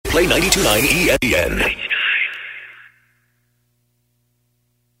Play 92.9 ESPN.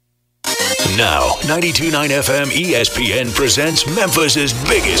 Now, 92.9 FM ESPN presents Memphis'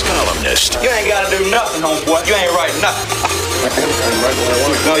 biggest columnist. You ain't got to do nothing, homeboy. You ain't writing nothing.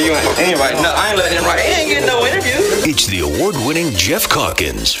 No, you ain't writing nothing. I ain't letting him write. He ain't getting no interview. It's the award-winning Geoff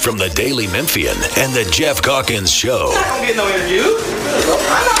Calkins from the Daily Memphian and the Geoff Calkins Show. I'm not going to get no interview.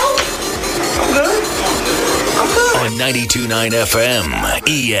 I know. I'm good. On 92.9 FM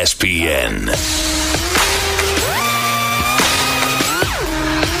ESPN.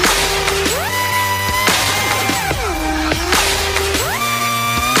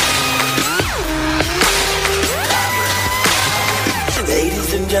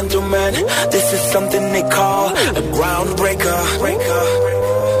 Ladies and gentlemen, this is something they call a groundbreaker.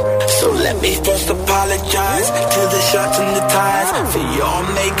 So let me first apologize to the shirts and the ties for your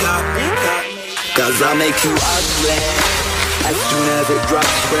makeup. Cause I'll make you ugly as soon as it drops.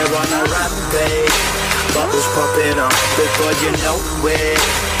 We're on a rampage. Bubbles popping up before you know it.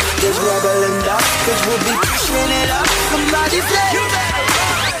 There's rubble and dust, cause we'll be pushing it up. Somebody say you better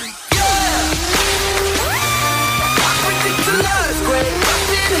run, yeah. I predict an earthquake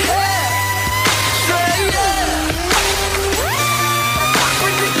up in here. Say yeah. I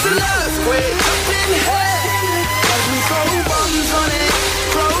predict an earthquake up in here. Cause we throw bombs on it,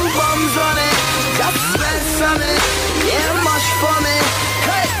 throw bombs on it. Got to spend something, yeah, much for me.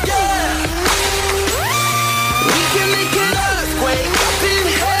 Hey, yeah. We can make an earthquake up in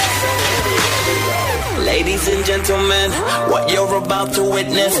here. Ladies and gentlemen, what you're about to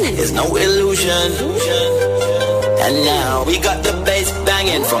witness is no illusion. And now we got the bass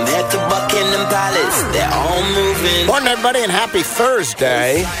banging from head to Buckingham Palace. They're all moving. Morning, everybody, and happy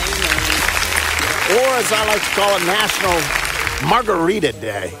Thursday. Or as I like to call it, National Margarita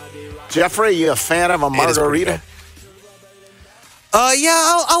Day. Jeffrey, you a fan of a margarita? Yeah,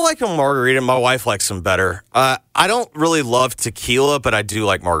 I like a margarita. My wife likes them better. I don't really love tequila, but I do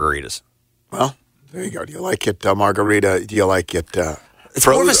like margaritas. Well, there you go. Do you like it margarita? Do you like it it's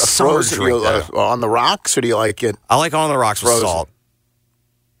more of a summer drink, on the rocks, or do you like it? I like on the rocks frozen? With salt.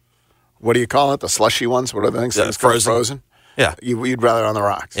 What do you call it? The slushy ones? What are the things? Frozen? Yeah. You'd rather on the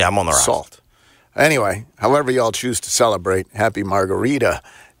rocks? Yeah, I'm on the rocks. Salt. Anyway, however you all choose to celebrate, happy Margarita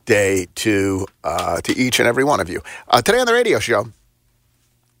Day to each and every one of you. Today on the radio show,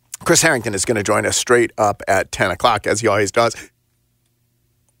 Chris Harrington is going to join us straight up at 10 o'clock, as he always does.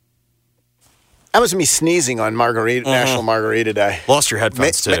 That was me sneezing on National Margarita Day. Lost your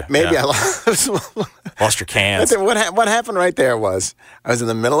headphones, too. Maybe I lost. Lost your cans. What happened right there was I was in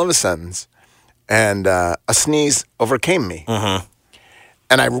the middle of a sentence, and a sneeze overcame me. Mm-hmm.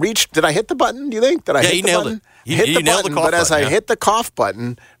 And I reached. Did I hit the button? Do you think? Did I hit the nailed button? it. Hit you the nailed button, the cough but as button, I hit the cough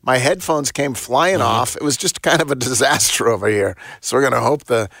button, my headphones came flying off. It was just kind of a disaster over here. So we're going to hope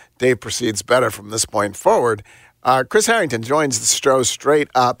the day proceeds better from this point forward. Chris Harrington joins the show straight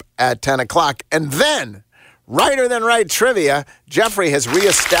up at 10 o'clock. And then, Righter Than Right trivia, Jeffrey has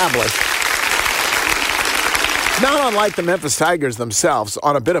reestablished, not unlike the Memphis Tigers themselves,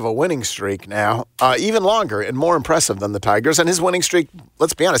 on a bit of a winning streak now, even longer and more impressive than the Tigers. And his winning streak,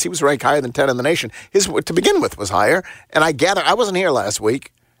 let's be honest, he was ranked higher than 10 in the nation. His, to begin with, was higher. And I gather, I wasn't here last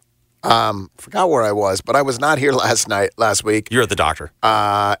week. Forgot where I was, but I was not here last week. You're at the doctor.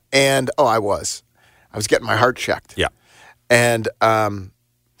 I was. I was getting my heart checked. Yeah. And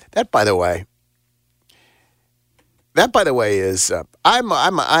that, by the way, is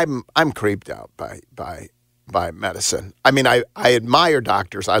I'm creeped out by medicine. I mean, I admire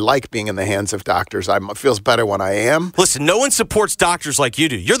doctors. I like being in the hands of doctors. It feels better when I am. Listen, no one supports doctors like you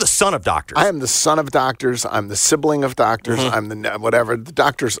do. You're the son of doctors. I am the son of doctors. I'm the sibling of doctors. I'm the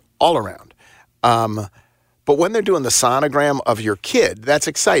doctors all around. But when they're doing the sonogram of your kid, that's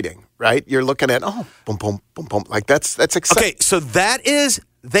exciting, right? You're looking at, boom, boom, boom, boom. Like, that's exciting. Okay, so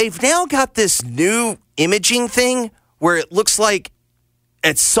they've now got this new imaging thing where it looks like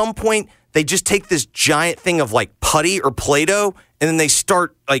at some point they just take this giant thing of like putty or Play-Doh and then they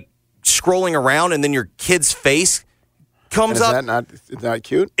start like scrolling around and then your kid's face comes up. Is that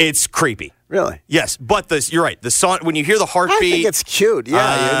cute? It's creepy. Really? Yes, but you're right. When you hear the heartbeat, I think it's cute.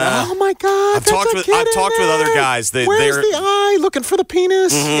 Yeah. Oh my God! I've talked with other guys. Where's the eye? Looking for the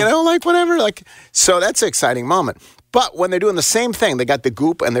penis? Like whatever. Like so, that's an exciting moment. But when they're doing the same thing, they got the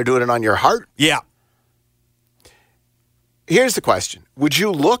goop and they're doing it on your heart. Yeah. Here's the question: would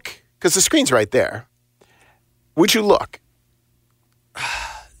you look? Because the screen's right there. Would you look?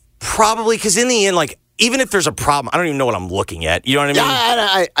 Probably, because in the end, like. Even if there's a problem, I don't even know what I'm looking at. You know what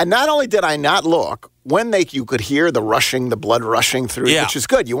I mean? Yeah, not only did I not look, when you could hear the blood rushing through, which is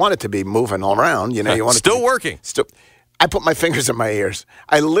good. You want it to be moving all around. You want it still working. I put my fingers in my ears.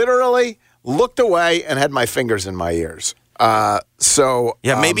 I literally looked away and had my fingers in my ears.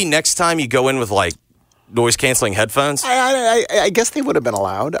 Maybe next time you go in with like noise-canceling headphones. I guess they would have been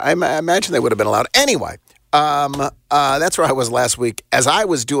allowed. I imagine they would have been allowed. Anyway, that's where I was last week. As I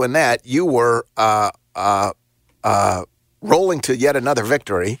was doing that, you were rolling to yet another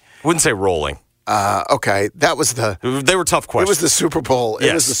victory. Wouldn't say rolling. Okay, that was They were tough questions. It was the Super Bowl. Yes.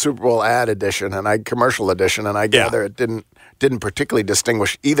 It was the Super Bowl ad edition and commercial edition, and I gather it didn't particularly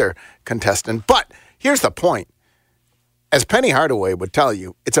distinguish either contestant. But here's the point. As Penny Hardaway would tell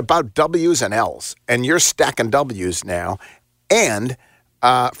you, it's about W's and L's, and you're stacking W's now. And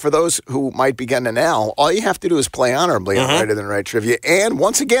for those who might be getting an L, all you have to do is play honorably on Righter Than Right Trivia. And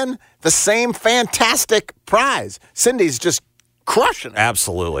once again, the same fantastic prize. Cindy's just crushing it.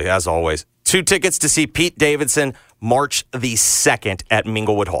 Absolutely, as always. 2 tickets to see Pete Davidson March the 2nd at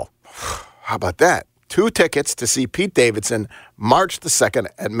Minglewood Hall. How about that? 2 tickets to see Pete Davidson March the 2nd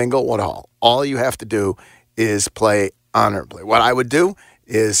at Minglewood Hall. All you have to do is play honorably. What I would do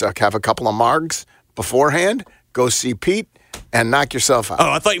is have a couple of margs beforehand, go see Pete, and knock yourself out.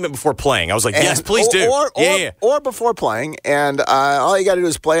 Oh, I thought you meant before playing. I was like, yes, please do. Or before playing, and all you got to do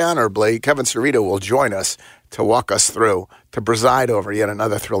is play honorably. Kevin Cerrito will join us to walk us through, to preside over yet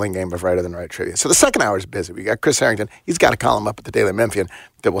another thrilling game of Righter Than Right Trivia. So the second hour is busy. We got Chris Harrington. He's got a column up at the Daily Memphian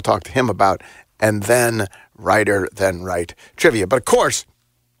that we'll talk to him about, and then Righter Than Right Trivia. But of course,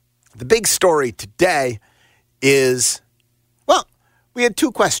 the big story today is, well, we had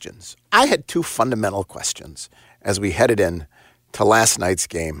 2 questions. I had 2 fundamental questions as we headed in to last night's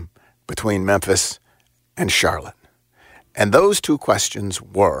game between Memphis and Charlotte. And those 2 questions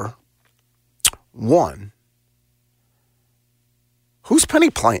were, 1, who's Penny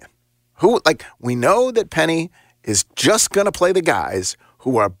playing? We know that Penny is just going to play the guys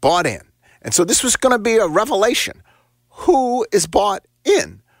who are bought in. And so this was going to be a revelation. Who is bought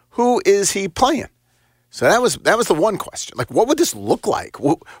in? Who is he playing? So that was the one question. Like, what would this look like?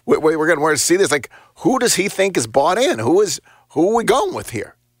 We're going to see this. Like, who does he think is bought in? Who are we going with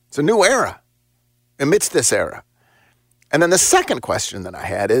here? It's a new era amidst this era. And then the second question that I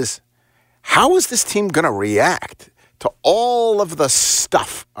had is, how is this team going to react to all of the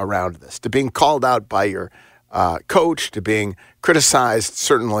stuff around this, to being called out by your coach, to being criticized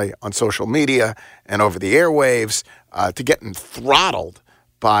certainly on social media and over the airwaves, to getting throttled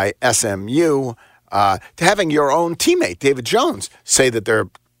by SMU, to having your own teammate, David Jones, say that they're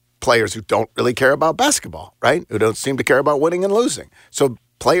players who don't really care about basketball, right? Who don't seem to care about winning and losing. So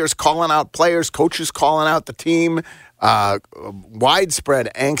players calling out players, coaches calling out the team,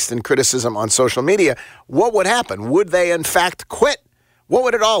 widespread angst and criticism on social media. What would happen? Would they, in fact, quit? What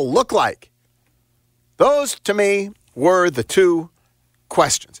would it all look like? Those, to me, were the 2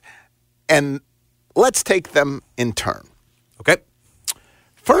 questions. And let's take them in turn. Okay.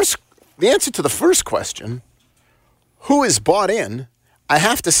 First, the answer to the first question, who is bought in, I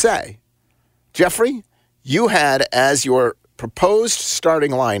have to say, Jeffrey, you had as your proposed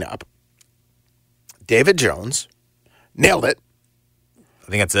starting lineup David Jones. Nailed it. I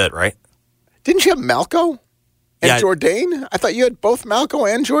think that's it, right? Didn't you have Malco and Jourdain? I thought you had both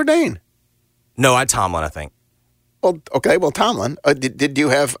Malco and Jourdain. No, I had Tomlin, I think. Well, okay. Well, Tomlin. Did you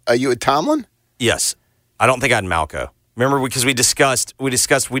have you had Tomlin? Yes. I don't think I had Malco. Remember, because we discussed we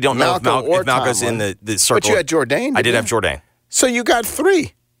don't know if Malco's in the circle. But you had Jourdain. I did have Jourdain. So you got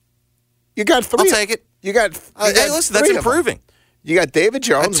 3. You got 3. I'll take it. You got. Hey, listen, that's improving. You got David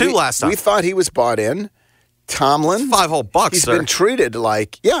Jones. I had 2 last time. We thought he was bought in. Tomlin. $5 whole bucks, He's sir. been treated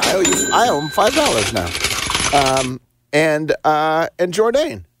like, I owe him $5 now. And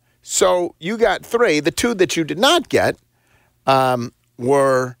Jourdain. So you got 3. The 2 that you did not get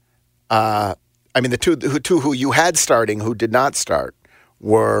were, the two who you had starting who did not start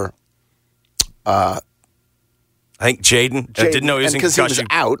were. I think Jaden. I didn't know he was in concussion. He was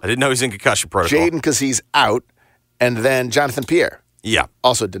out. I didn't know he was in concussion protocol. Jaden because he's out, and then Jonathan Pierre. Yeah,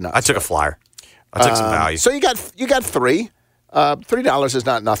 also did not. I took a flyer. I took some value. So you got 3. $3 is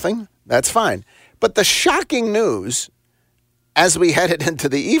not nothing. That's fine. But the shocking news as we headed into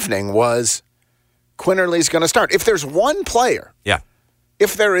the evening was Quinterly's going to start. If there's one player,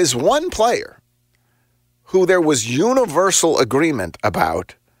 if there is one player who there was universal agreement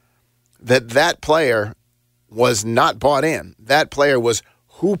about that player was not bought in, that player was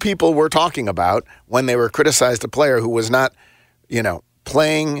who people were talking about when they were criticized a player who was not,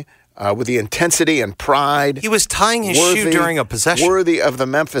 playing with the intensity and pride. He was tying his shoe during a possession. Worthy of the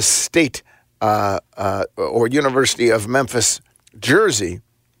Memphis State or University of Memphis jersey.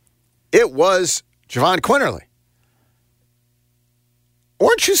 It was Javon Quinterly.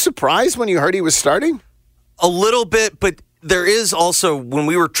 Weren't you surprised when you heard he was starting? A little bit, but there is also, when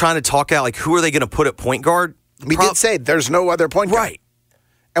we were trying to talk out, like, who are they going to put at point guard? We did say there's no other point guard. Right.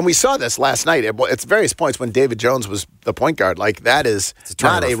 And we saw this last night at various points when David Jones was the point guard. Like, that is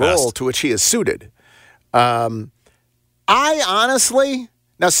not a role to which he is suited. I honestly,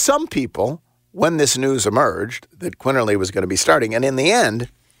 now some people, when this news emerged that Quinterly was going to be starting, and in the end,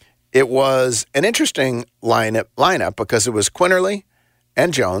 it was an interesting lineup because it was Quinterly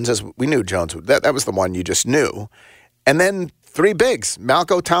and Jones, as we knew Jones. That was the one you just knew. And then three bigs,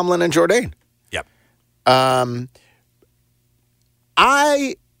 Malco, Tomlin, and Jourdain. Yep. When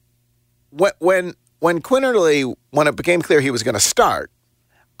Quinterly, when it became clear he was going to start,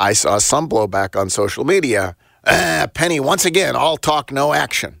 I saw some blowback on social media. Penny, once again, all talk, no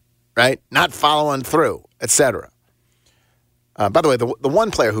action, right? Not following through, etc. By the way, the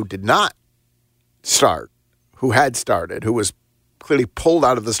one player who did not start, who had started, who was clearly pulled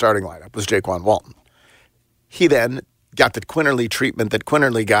out of the starting lineup was Jaquan Walton. He then got the Quinterly treatment that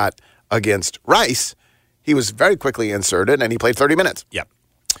Quinterly got against Rice. He was very quickly inserted, and he played 30 minutes. Yep.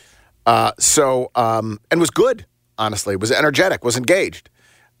 And was good, honestly. Was energetic, was engaged.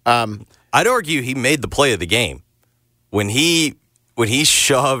 I'd argue he made the play of the game. When he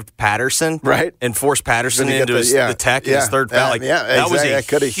shoved Patterson, right, and forced Patterson into the tech in his third foul, that was a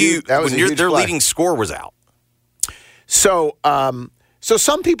huge. Their leading score was out. So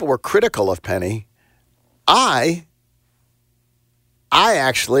some people were critical of Penny. I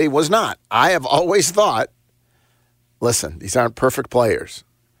actually was not. I have always thought, listen, these aren't perfect players,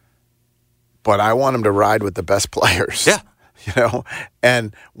 but I want them to ride with the best players. Yeah.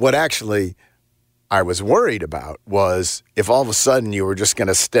 And what actually I was worried about was if all of a sudden you were just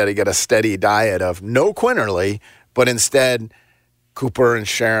going to get a steady diet of no Quinterly, but instead Cooper and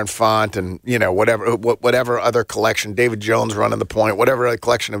Sharon Font and, whatever other collection, David Jones running the point, whatever other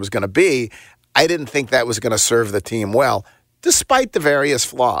collection it was going to be, I didn't think that was going to serve the team well, despite the various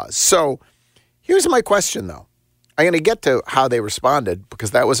flaws. So here's my question, though. I'm going to get to how they responded because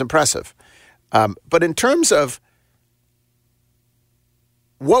that was impressive. But in terms of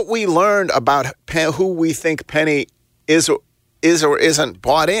what we learned about who we think Penny is or isn't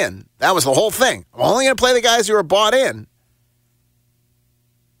bought in, that was the whole thing. I'm only going to play the guys who are bought in.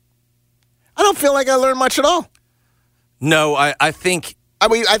 I don't feel like I learned much at all. No, I think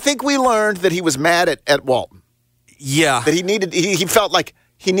we learned that he was mad at Walton. Yeah. That he felt like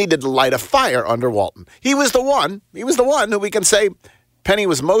he needed to light a fire under Walton. He was the one who we can say Penny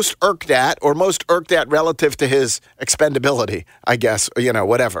was most irked at relative to his expendability, I guess,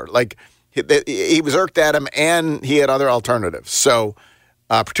 whatever. Like, he was irked at him and he had other alternatives. So,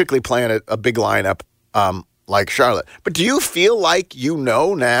 particularly playing a big lineup like Charlotte. But do you feel like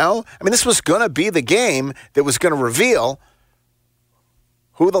now? I mean, this was going to be the game that was going to reveal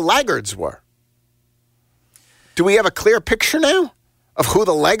who the laggards were. Do we have a clear picture now of who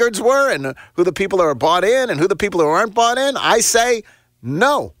the laggards were and who the people who are bought in and who the people who aren't bought in? I say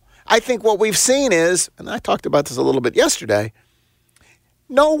no. I think what we've seen is, and I talked about this a little bit yesterday,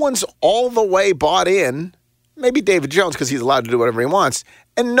 no one's all the way bought in, maybe David Jones because he's allowed to do whatever he wants,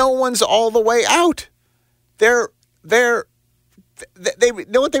 and no one's all the way out. They know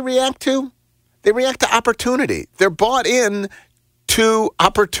what they react to? They react to opportunity. They're bought in to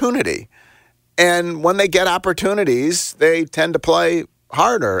opportunity. And when they get opportunities, they tend to play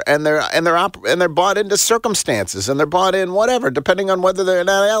harder, and they're bought into circumstances, and they're bought in whatever, depending on whether they're an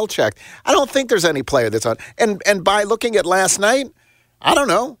NIL checked. I don't think there's any player that's on. And by looking at last night, I don't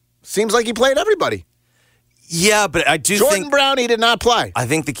know. Seems like he played everybody. Yeah, but I do Jordan Brown, he did not play. I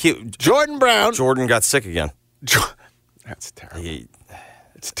think the key. Jordan got sick again. That's terrible.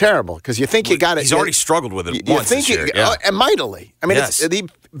 It's terrible because you think you got it. He's already struggled with it once this year. And mightily. I mean, yes. He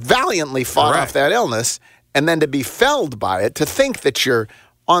valiantly fought off that illness, and then to be felled by it, to think that you're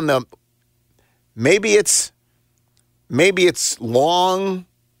on the maybe it's long,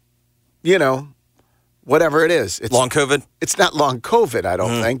 whatever it is. It's long COVID. It's not long COVID, I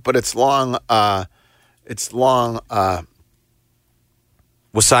don't think, but it's long.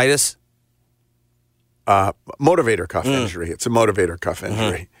 Wascitis. Motivator cuff injury. It's a motivator cuff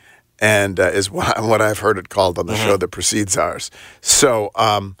injury, and is what I've heard it called on the show that precedes ours. So,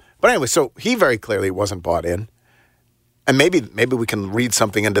 but anyway, so he very clearly wasn't bought in, and maybe we can read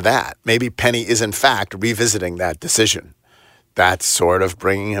something into that. Maybe Penny is in fact revisiting that decision. That's sort of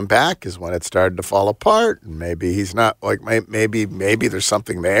bringing him back is when it started to fall apart, and maybe he's not like maybe there's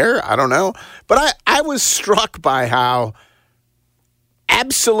something there. I don't know, but I was struck by how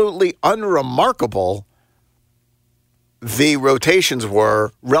absolutely unremarkable the rotations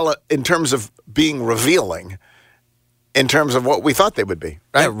were in terms of being revealing in terms of what we thought they would be.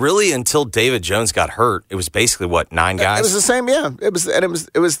 Right? Yeah, really, until David Jones got hurt, it was basically, 9 guys? It was the same, yeah.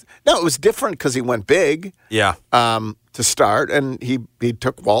 It was different because he went big. Yeah. To start, and he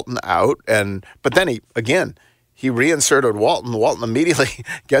took Walton out, but then he reinserted Walton. Walton immediately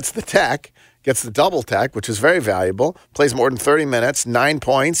gets the double tech, which is very valuable. Plays more than 30 minutes, 9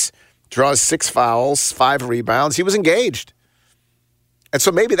 points, draws 6 fouls, 5 rebounds. He was engaged, and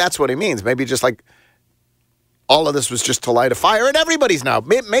so maybe that's what he means. Maybe just like all of this was just to light a fire, and everybody's now.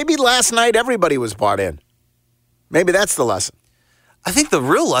 Maybe last night everybody was bought in. Maybe that's the lesson. I think the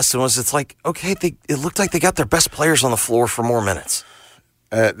real lesson was it's like, okay, it looked like they got their best players on the floor for more minutes.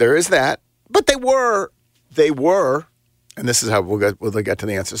 There is that. But they were, and this is how we'll get to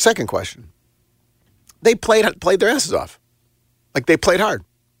the answer. Second question. They played their asses off. Like they played hard.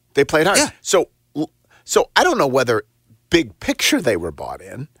 Yeah. So I don't know whether big picture they were bought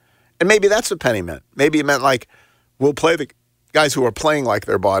in. And maybe that's what Penny meant. Maybe it meant like, we'll play the guys who are playing like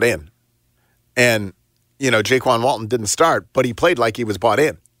they're bought in. And Jaquan Walton didn't start, but he played like he was bought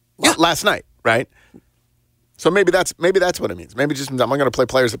in last night, right? So maybe that's what it means. Maybe just I'm going to play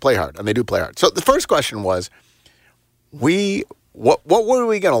players that play hard, and they do play hard. So the first question was, what were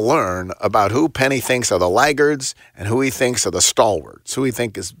we going to learn about who Penny thinks are the laggards and who he thinks are the stalwarts, who he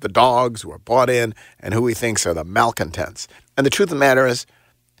thinks is the dogs who are bought in, and who he thinks are the malcontents? And the truth of the matter is,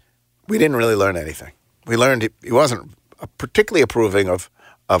 we didn't really learn anything. We learned he wasn't particularly approving of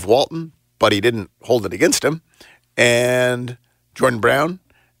Walton, but he didn't hold it against him, and Jordan Brown,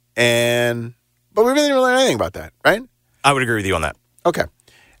 but we really didn't learn anything about that, right? I would agree with you on that. Okay.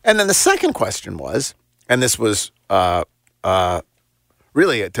 And then the second question was, and this was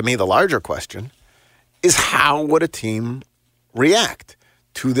really, to me, the larger question, is how would a team react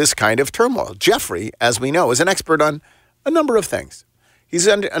to this kind of turmoil? Jeffrey, as we know, is an expert on a number of things. He's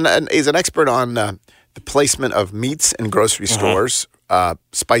an expert on the placement of meats in grocery stores,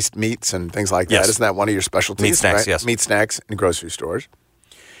 spiced meats and things like that. Yes. Isn't that one of your specialties? Meat snacks, right? yes. Meat snacks in grocery stores.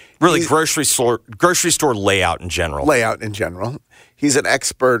 Really, grocery store layout in general. He's an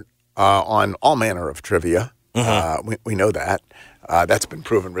expert on all manner of trivia. We know that. That's been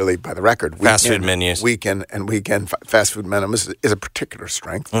proven really by the record. Fast food menus. Weekend fast food menus is a particular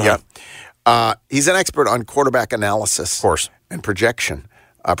strength. Yeah. He's an expert on quarterback analysis, of course, and projection,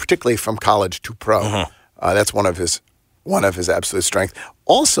 particularly from college to pro. That's one of his absolute strengths.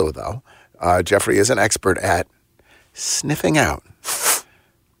 Also, though, Jeffrey is an expert at sniffing out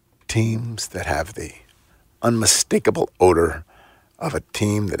teams that have the unmistakable odor of a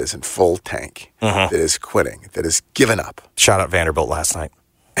team that is in full tank, that is quitting, that is given up. Shout out Vanderbilt last night.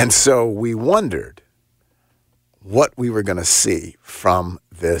 And so we wondered what we were going to see from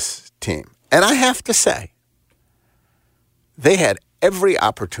this team. And I have to say, they had every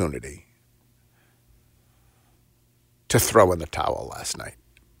opportunity to throw in the towel last night,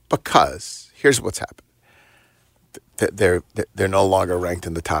 because here's what's happened. They're no longer ranked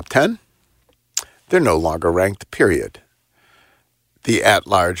in the top 10. They're no longer ranked, period. The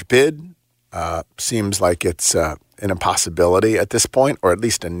at-large bid seems like it's an impossibility at this point, or at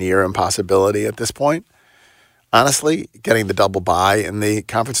least a near impossibility at this point. Honestly, getting the double bye in the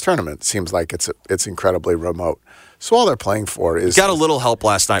conference tournament seems like it's incredibly remote. So all they're playing for is... Got a little help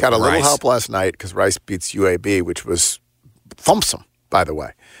last night Got a little Rice. help last night because Rice beats UAB, which was thumps them, by the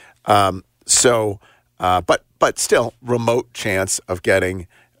way. But still, remote chance of getting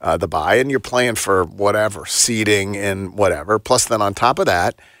the bye, and you're playing for whatever, seeding and whatever. Plus, then on top of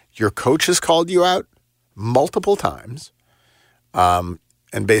that, your coach has called you out multiple times and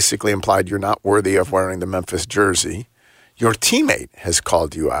basically implied you're not worthy of wearing the Memphis jersey. Your teammate has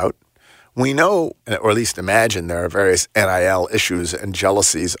called you out. We know, or at least imagine, there are various NIL issues and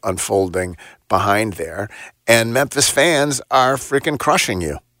jealousies unfolding behind there, and Memphis fans are freaking crushing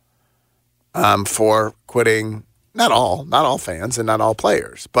you for quitting. Not all fans and not all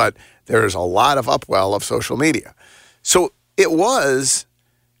players, but there's a lot of upwell of social media. So it was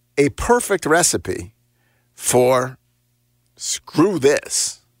a perfect recipe for screw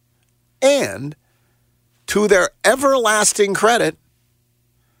this. And to their everlasting credit,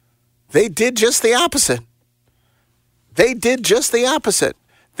 they did just the opposite. They did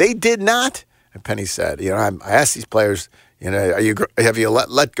not. And Penny said, I asked these players, have you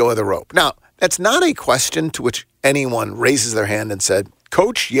let go of the rope? Now, that's not a question to which anyone raises their hand and said,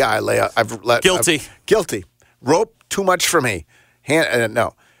 Coach, yeah, guilty. Rope, too much for me.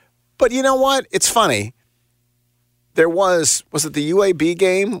 No. But you know what? It's funny. There was it the UAB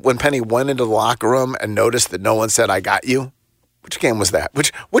game when Penny went into the locker room and noticed that no one said, I got you? Which game was that?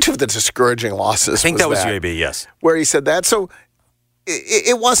 Which of the discouraging losses I think that was UAB, yes. Where he said that. So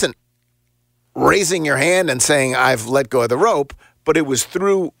it wasn't raising your hand and saying, I've let go of the rope, but it was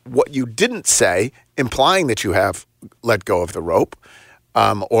through what you didn't say, implying that you have let go of the rope,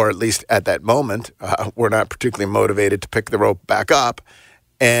 or at least at that moment, we're not particularly motivated to pick the rope back up.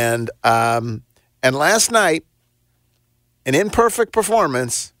 And last night, an imperfect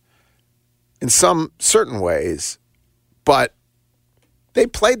performance in some certain ways, but they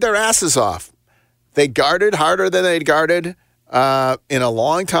played their asses off. They guarded harder than they'd guarded in a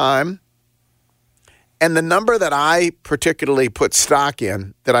long time. And the number that I particularly put stock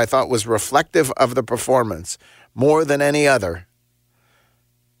in, that I thought was reflective of the performance more than any other,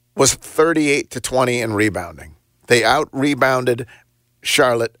 was 38-20 in rebounding. They out-rebounded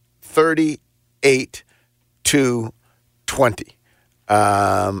Charlotte 38-20.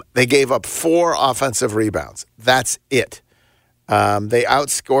 They gave up 4 offensive rebounds. That's it. They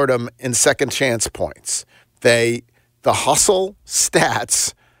outscored them in second chance points. The hustle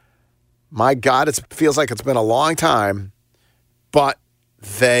stats, my God, it feels like it's been a long time, but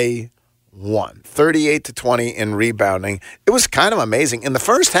they won 38-20 in rebounding. It was kind of amazing. In the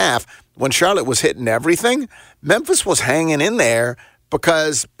first half, when Charlotte was hitting everything, Memphis was hanging in there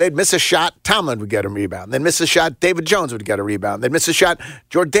because they'd miss a shot, Tomlin would get a rebound. They'd miss a shot, David Jones would get a rebound. They'd miss a shot,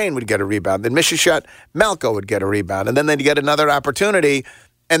 Jordan would get a rebound. They'd miss a shot, Malco would get a rebound. And then they'd get another opportunity.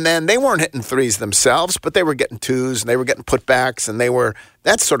 And then they weren't hitting threes themselves, but they were getting twos and they were getting putbacks. And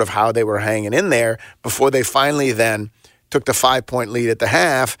that's sort of how they were hanging in there before they finally then took the 5-point lead at the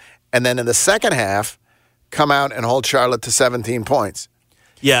half. And then in the second half, come out and hold Charlotte to 17 points.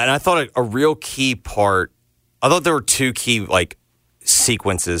 Yeah, and I thought a real key part, I thought there were 2 key,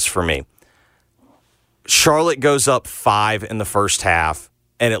 sequences for me. Charlotte goes up 5 in the first half,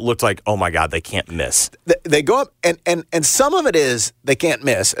 and it looked like, oh my God, they can't miss. They go up, and some of it is they can't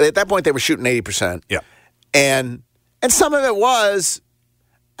miss. At that point, they were shooting 80%. Yeah. And some of it was,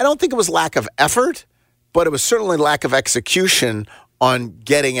 I don't think it was lack of effort, but it was certainly lack of execution on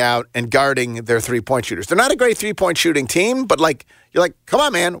getting out and guarding their 3-point shooters. They're not a great 3-point shooting team, but you're like, come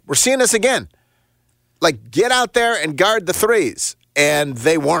on, man, we're seeing this again. Get out there and guard the threes. And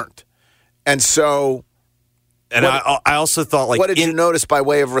they weren't. And so... And I also thought, what did you notice by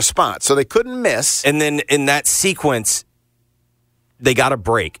way of response? So they couldn't miss. And then in that sequence, they got a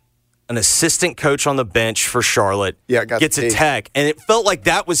break. An assistant coach on the bench for Charlotte gets a tech. And it felt like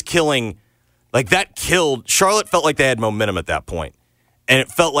that was killing... that killed... Charlotte felt like they had momentum at that point. And it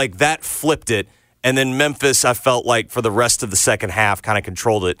felt like that flipped it. And then Memphis, I felt like, for the rest of the second half, kind of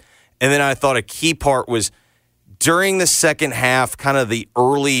controlled it. And then I thought a key part was... During the second half, kind of the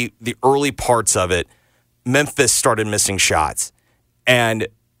early parts of it, Memphis started missing shots. And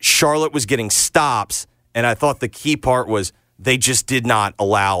Charlotte was getting stops, and I thought the key part was they just did not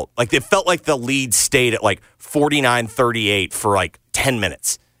allow, it felt like the lead stayed at 49-38 for 10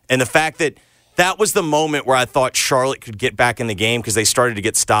 minutes. And the fact that was the moment where I thought Charlotte could get back in the game because they started to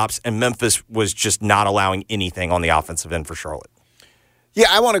get stops, and Memphis was just not allowing anything on the offensive end for Charlotte. Yeah,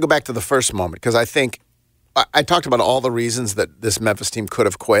 I want to go back to the first moment because I think I talked about all the reasons that this Memphis team could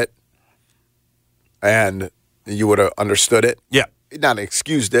have quit, and you would have understood it. Yeah. Not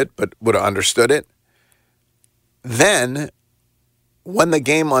excused it, but would have understood it. Then, when the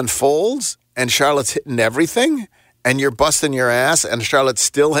game unfolds and Charlotte's hitting everything, and you're busting your ass, and Charlotte's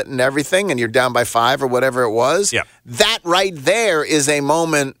still hitting everything, and you're down by 5 or whatever it was, that right there is a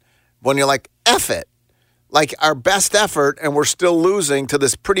moment when you're like, F it. Our best effort, and we're still losing to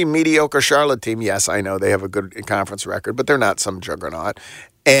this pretty mediocre Charlotte team. Yes, I know they have a good conference record, but they're not some juggernaut.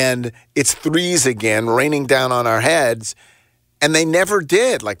 And it's threes again, raining down on our heads, and they never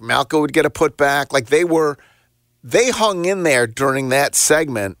did. Malco would get a putback. They hung in there during that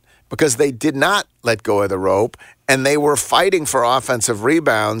segment because they did not let go of the rope, and they were fighting for offensive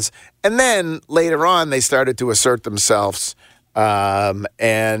rebounds. And then later on, they started to assert themselves,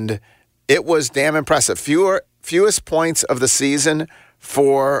 and it was damn impressive. Fewest points of the season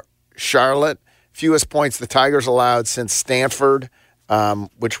for Charlotte. Fewest points the Tigers allowed since Stanford,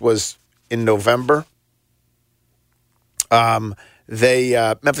 which was in November.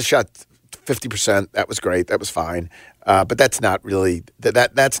 Memphis shot 50%. That was great. That was fine. But that's not really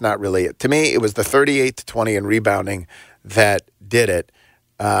that's not really it. To me, it was the 38-20 in rebounding that did it.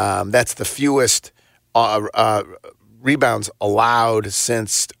 That's the fewest rebounds allowed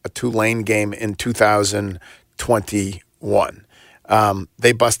since a Tulane game in 2021.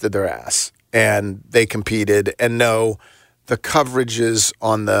 They busted their ass, and they competed. And no, the coverages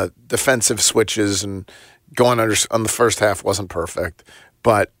on the defensive switches and going under on the first half wasn't perfect,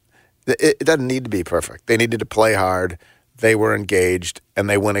 but it doesn't need to be perfect. They needed to play hard. They were engaged, and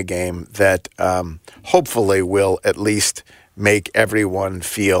they win a game that hopefully will at least make everyone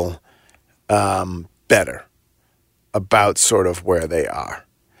feel better about sort of where they are.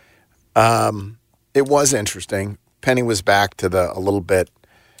 It was interesting. Penny was back to a little bit,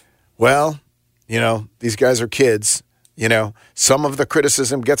 well, these guys are kids. Some of the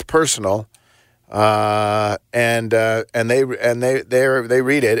criticism gets personal, and they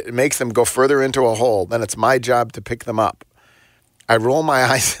read it. It makes them go further into a hole. Then it's my job to pick them up. I roll my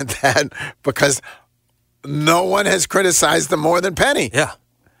eyes at that because no one has criticized them more than Penny. Yeah.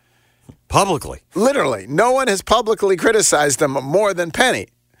 Publicly. Literally. No one has publicly criticized them more than Penny.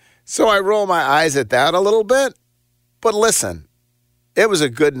 So I roll my eyes at that a little bit. But listen, it was a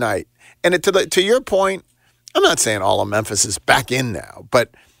good night. And to your point, I'm not saying all of Memphis is back in now,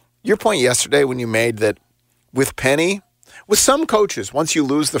 but your point yesterday when you made that with Penny, with some coaches, once you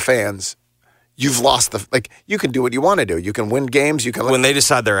lose the fans, you've lost you can do what you want to do. You can win games. You can when they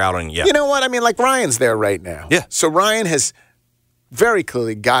decide they're out on you. You know what? I mean, like Ryan's there right now. Yeah. So Ryan has very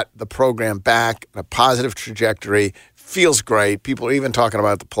clearly got the program back in a positive trajectory. Feels great. People are even talking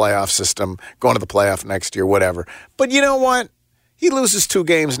about the playoff system, going to the playoff next year, whatever. But you know what? He loses 2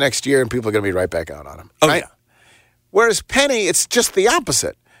 games next year, and people are going to be right back out on him. Oh, right? yeah. Whereas Penny, it's just the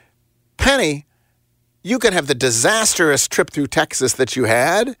opposite. Penny, you can have the disastrous trip through Texas that you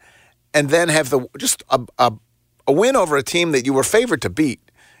had, and then have just a win over a team that you were favored to beat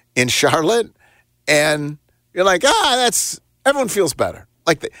in Charlotte, and you're like, everyone feels better.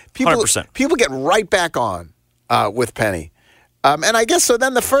 Like people 100%. People get right back on with Penny. And I guess so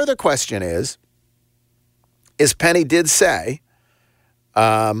then the further question is Penny did say,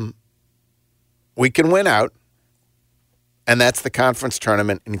 we can win out, and that's the conference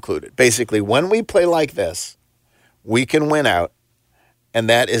tournament included. Basically, when we play like this, we can win out, and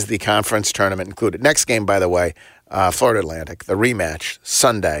that is the conference tournament included. Next game, by the way, Florida Atlantic, the rematch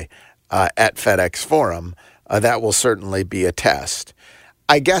Sunday at FedEx Forum. That will certainly be a test.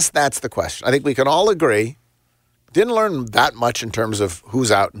 I guess that's the question. I think we can all agree. Didn't learn that much in terms of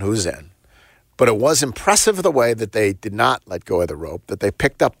who's out and who's in. But it was impressive the way that they did not let go of the rope, that they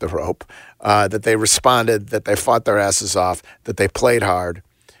picked up the rope, that they responded, that they fought their asses off, that they played hard.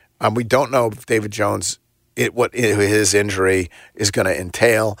 We don't know if David Jones, what his injury is going to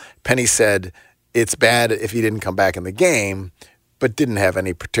entail. Penny said it's bad if he didn't come back in the game, but didn't have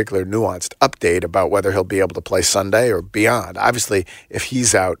any particular nuanced update about whether he'll be able to play Sunday or beyond. Obviously, if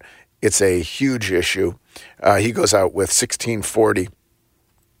he's out, it's a huge issue. He goes out with 16:40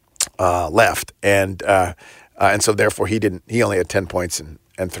 left, and so therefore he only had 10 points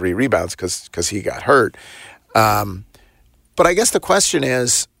and 3 rebounds because he got hurt. But I guess the question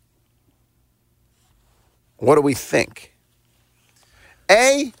is, what do we think?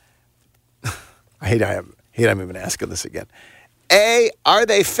 I hate I'm even asking this again. A, are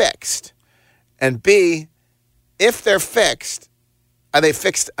they fixed? And B, if they're fixed, are they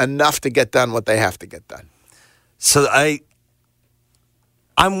fixed enough to get done what they have to get done? So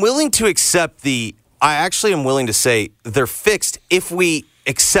I'm willing to accept I actually am willing to say they're fixed if we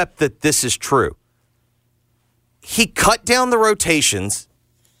accept that this is true. He cut down the rotations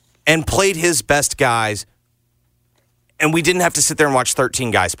and played his best guys, and we didn't have to sit there and watch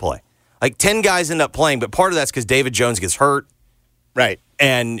 13 guys play. Like 10 guys end up playing, but part of that's because David Jones gets hurt. Right.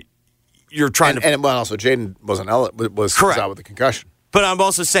 And you're trying to... And also, Jaden was out with a concussion. But I'm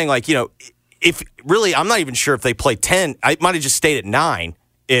also saying, if really, I'm not even sure if they play 10. I might have just stayed at 9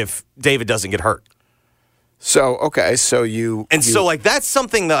 if David doesn't get hurt. So, okay, so you... So that's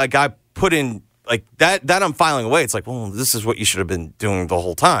something that a guy put in, that I'm filing away. It's like, well, this is what you should have been doing the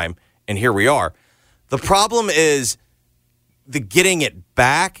whole time, and here we are. The problem is the getting it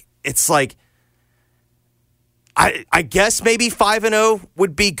back. It's like, I guess maybe 5-0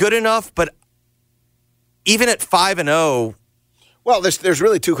 would be good enough, but even at 5-0... Well, there's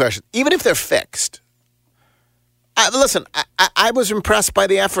really 2 questions. Even if they're fixed, listen, I was impressed by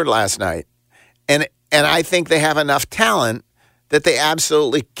the effort last night, and I think they have enough talent that they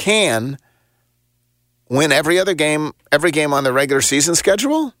absolutely can win every game on the regular season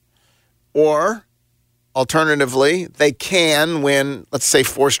schedule, or alternatively, they can win, let's say,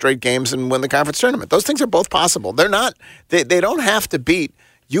 4 straight games and win the conference tournament. Those things are both possible. They're not. They don't have to beat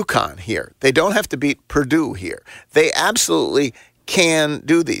UConn here. They don't have to beat Purdue here. They absolutely can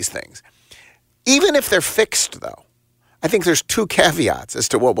do these things. Even if they're fixed, though, I think there's 2 caveats as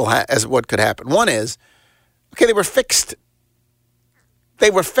to what could happen. One is, okay, they were fixed. They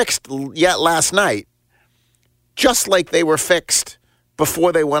were fixed yet last night, just like they were fixed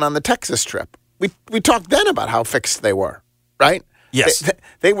before they went on the Texas trip. We talked then about how fixed they were, right? Yes.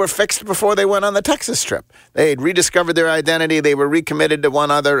 They were fixed before they went on the Texas trip. They had rediscovered their identity. They were recommitted to one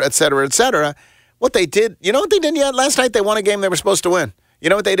another, et cetera, et cetera. What they did, you know what they did yet last night? They won a game they were supposed to win. You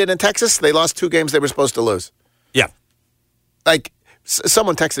know what they did in Texas? They lost 2 games they were supposed to lose. Yeah. Like,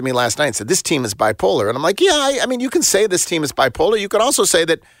 someone texted me last night and said, this team is bipolar. And I'm like, yeah, I mean, you can say this team is bipolar. You could also say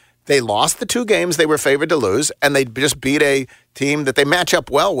that they lost the 2 games they were favored to lose, and they just beat a team that they match up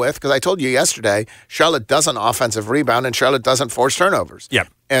well with, because I told you yesterday, Charlotte doesn't offensive rebound, and Charlotte doesn't force turnovers. Yeah.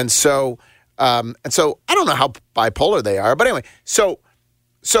 And so I don't know how bipolar they are. But anyway, so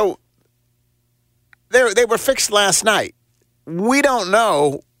they were fixed last night. We don't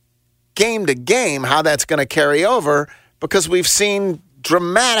know game to game how that's going to carry over, because we've seen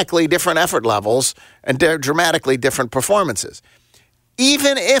dramatically different effort levels and dramatically different performances.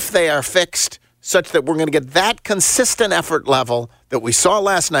 Even if they are fixed such that we're going to get that consistent effort level that we saw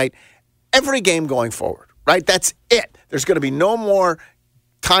last night every game going forward, right? That's it. There's going to be no more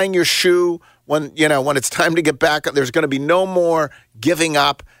tying your shoe when it's time to get back. There's going to be no more giving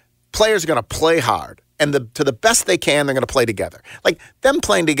up. Players are going to play hard. And to the best they can, they're going to play together. Like them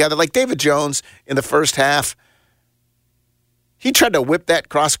playing together, like David Jones in the first half, he tried to whip that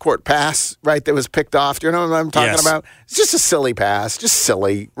cross-court pass, right, that was picked off. Do you know what I'm talking about? It's just a silly pass, just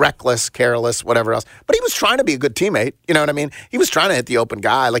silly, reckless, careless, whatever else. But he was trying to be a good teammate. You know what I mean? He was trying to hit the open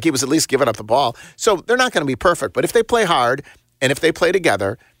guy. Like, he was at least giving up the ball. So they're not going to be perfect. But if they play hard and if they play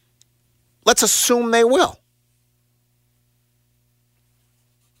together, let's assume they will.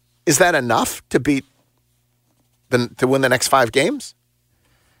 Is that enough to win the next 5 games?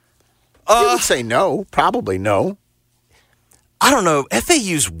 You would say no. Probably no. I don't know.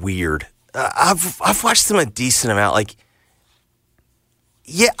 FAU's weird. I've watched them a decent amount. Like,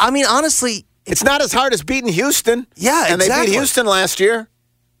 yeah, I mean, honestly, it's not as hard as beating Houston. Yeah, and exactly. they beat Houston last year.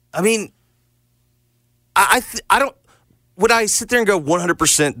 I mean, I don't. Would I sit there and go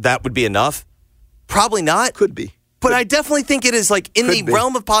 100% that would be enough? Probably not. Could be, but I definitely think it is like in the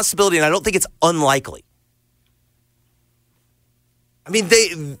realm of possibility, and I don't think it's unlikely. I mean,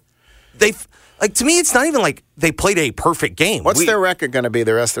 they. Like, to me, it's not even like they played a perfect game. What's their record going to be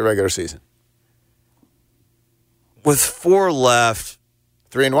the rest of the regular season? With 4 left.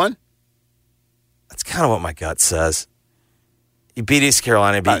 3-1? That's kind of what my gut says. You beat East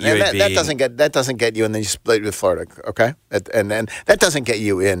Carolina, beat UAB. That doesn't get you, and then you split with Florida, okay? And that doesn't get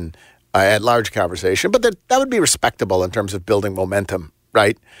you in at large conversation, but that would be respectable in terms of building momentum,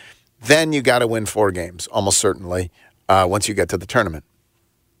 right? Then you got to win 4 games, almost certainly, once you get to the tournament.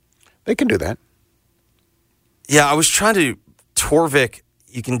 They can do that. Yeah, I was trying to Torvik.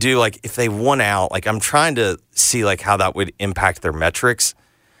 You can do like if they won out. Like I'm trying to see like how that would impact their metrics,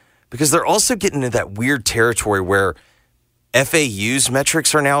 because they're also getting into that weird territory where FAU's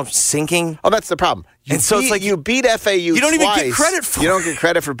metrics are now sinking. Oh, that's the problem. So it's like you beat FAU. You don't twice. even get credit for. You don't get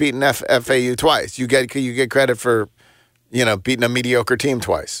credit for beating FAU twice. You get credit for beating a mediocre team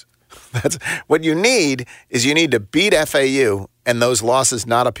twice. That's what you need. Is you need to beat FAU. And those losses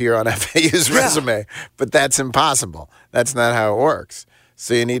not appear on FAU's resume. But that's impossible. That's not how it works.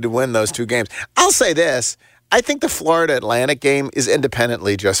 So you need to win those 2 games. I'll say this. I think the Florida Atlantic game is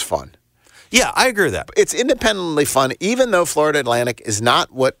independently just fun. Yeah, I agree with that. It's independently fun, even though Florida Atlantic is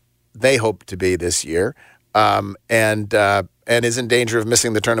not what they hope to be this year, and is in danger of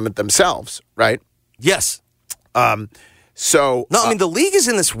missing the tournament themselves, right? Yes. I mean, the league is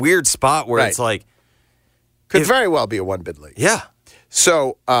in this weird spot where it's like, could very well be a 1-bid league. Yeah.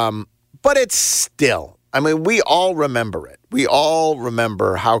 So, but it's still, I mean, we all remember it. We all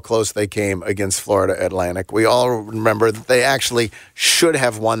remember how close they came against Florida Atlantic. We all remember that they actually should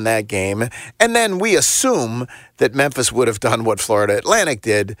have won that game. And then we assume that Memphis would have done what Florida Atlantic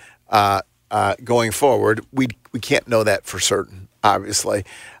did going forward. We can't know that for certain, obviously.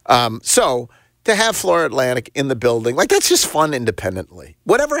 So to have Florida Atlantic in the building, like that's just fun independently.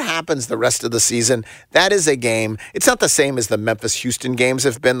 Whatever happens the rest of the season, that is a game. It's not the same as the Memphis-Houston games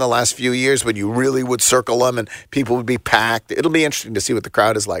have been the last few years when you really would circle them and people would be packed. It'll be interesting to see what the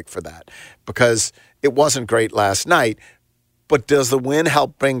crowd is like for that, because it wasn't great last night. But does the win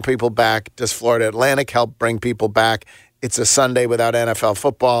help bring people back? Does Florida Atlantic help bring people back? It's a Sunday without NFL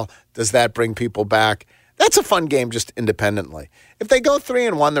football. Does that bring people back? That's a fun game just independently. If they go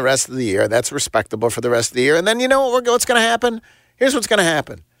 3-1 the rest of the year, that's respectable for the rest of the year. And then you know what's going to happen? Here's what's going to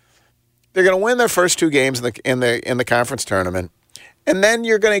happen. They're going to win their first 2 games in the conference tournament. And then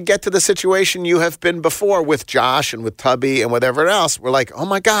you're going to get to the situation you have been before with Josh and with Tubby and whatever else. We're like, oh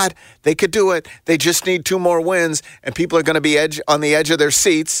my God, they could do it. They just need 2 more wins. And people are going to be on the edge of their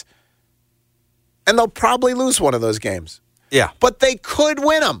seats. And they'll probably lose one of those games. Yeah. But they could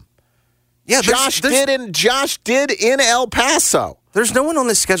win them. Yeah, Josh did in El Paso. There's no one on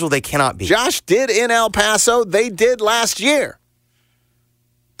this schedule they cannot beat. Josh did in El Paso. They did last year.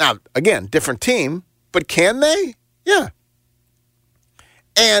 Now, again, different team, but can they? Yeah.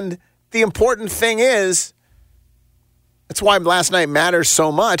 And the important thing is, that's why last night matters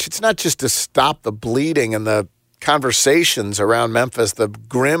so much. It's not just to stop the bleeding and the conversations around Memphis, the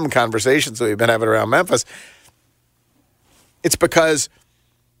grim conversations that we've been having around Memphis. It's because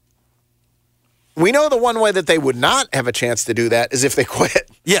we know the one way that they would not have a chance to do that is if they quit.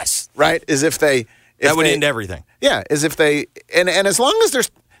 Yes. Right? Is if they... That would end everything. Yeah, as if they... And as long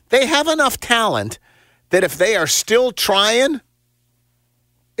as they have enough talent that if they are still trying,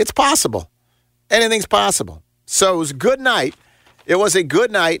 it's possible. Anything's possible. So it was a good night. It was a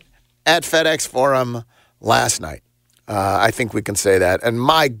good night at FedEx Forum last night. I think we can say that. And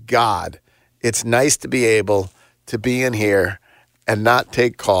my God, it's nice to be able to be in here and not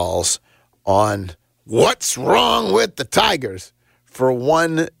take calls on what's wrong with the Tigers for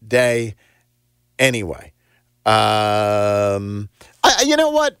one day anyway. You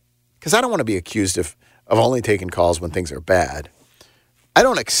know what? Because I don't want to be accused of only taking calls when things are bad. I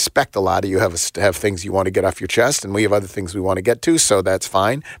don't expect a lot of you have things you want to get off your chest, and we have other things we want to get to, so that's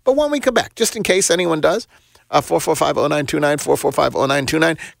fine. But when we come back, just in case anyone does, 445-0929,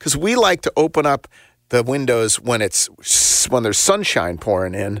 445-0929, because we like to open up the windows when there's sunshine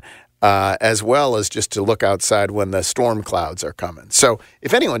pouring in, as well as just to look outside when the storm clouds are coming. So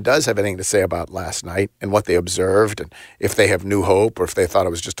if anyone does have anything to say about last night and what they observed, and if they have new hope or if they thought it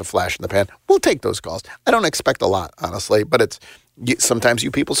was just a flash in the pan, we'll take those calls. I don't expect a lot, honestly, but sometimes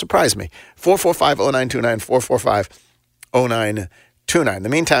you people surprise me. 445-0929, 445-0929. In the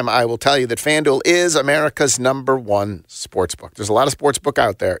meantime, I will tell you that FanDuel is America's #1 sportsbook. There's a lot of sportsbook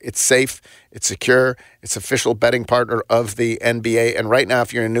out there. It's safe, it's secure, it's official betting partner of the NBA. And right now,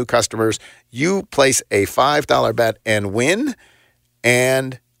 if you're new customers, you place a $5 bet and win,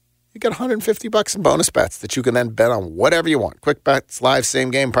 and you get $150 in bonus bets that you can then bet on whatever you want. Quick bets, live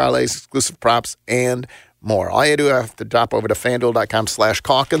same-game parlays, exclusive props, and more. All you do is have to drop over to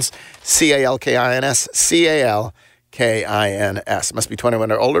FanDuel.com/Calkins, CALKINS, CALKINS. Must be 21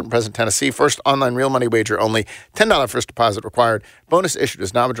 or older in present Tennessee. First online real money wager only. $10 first deposit required. Bonus issued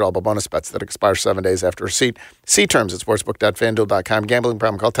as non-withdrawable bonus bets that expire 7 days after receipt. See terms at sportsbook.fanduel.com. Gambling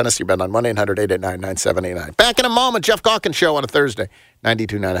problem? Call Tennessee Bet on 1-800-889-9789. Back in a moment. Jeff Calkins Show on a Thursday.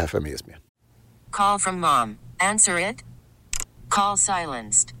 92.9 FM ESPN. Call from mom. Answer it. Call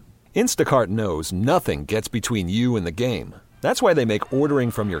silenced. Instacart knows nothing gets between you and the game. That's why they make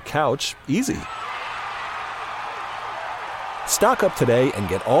ordering from your couch easy. Stock up today and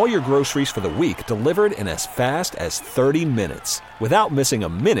get all your groceries for the week delivered in as fast as 30 minutes without missing a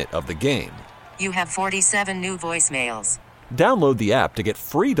minute of the game. You have 47 new voicemails. Download the app to get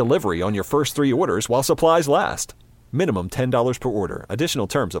free delivery on your first 3 orders while supplies last. Minimum $10 per order. Additional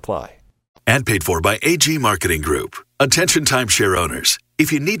terms apply. And paid for by AG Marketing Group. Attention timeshare owners.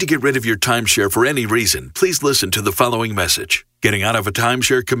 If you need to get rid of your timeshare for any reason, please listen to the following message. Getting out of a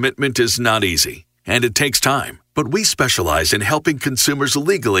timeshare commitment is not easy, and it takes time. But we specialize in helping consumers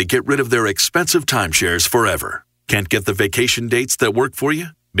legally get rid of their expensive timeshares forever. Can't get the vacation dates that work for you?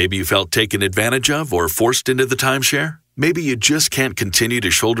 Maybe you felt taken advantage of or forced into the timeshare? Maybe you just can't continue to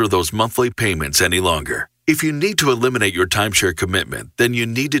shoulder those monthly payments any longer. If you need to eliminate your timeshare commitment, then you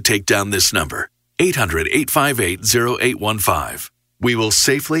need to take down this number, 800-858-0815. We will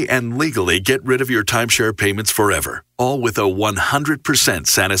safely and legally get rid of your timeshare payments forever, all with a 100%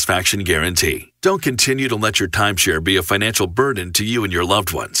 satisfaction guarantee. Don't continue to let your timeshare be a financial burden to you and your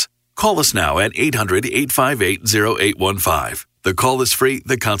loved ones. Call us now at 800-858-0815. The call is free.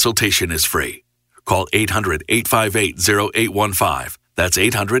 The consultation is free. Call 800-858-0815. That's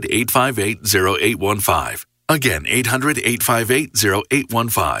 800-858-0815. Again,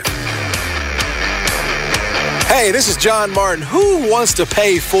 800-858-0815. Hey, this is John Martin. Who wants to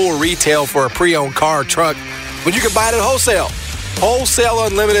pay full retail for a pre-owned car or truck when you can buy it at wholesale? Wholesale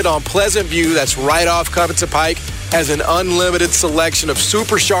Unlimited on Pleasant View, that's right off Covington Pike, has an unlimited selection of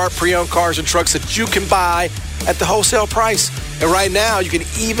super sharp pre-owned cars and trucks that you can buy at the wholesale price. And right now, you can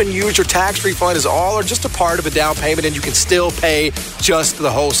even use your tax refund as all or just a part of a down payment, and you can still pay just the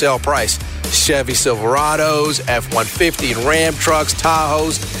wholesale price. Chevy Silverados, F-150 and Ram trucks,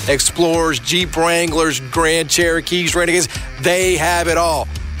 Tahoes, Explorers, Jeep Wranglers, Grand Cherokees, Renegades, they have it all.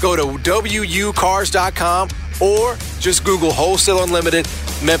 Go to wucars.com or just Google Wholesale Unlimited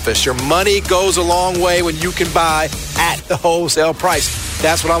Memphis. Your money goes a long way when you can buy at the wholesale price.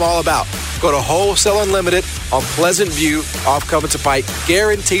 That's what I'm all about. Go to Wholesale Unlimited on Pleasant View off Covington Pike.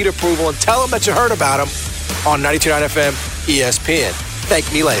 Guaranteed approval, and tell them that you heard about them on 92.9 FM ESPN.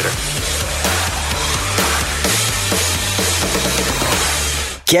 Thank me later.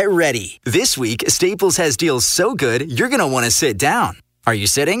 Get ready. This week, Staples has deals so good, you're going to want to sit down. Are you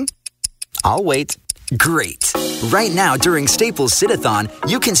sitting? I'll wait. Great. Right now, during Staples Sit-a-thon,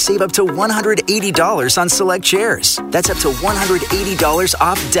 you can save up to $180 on select chairs. That's up to $180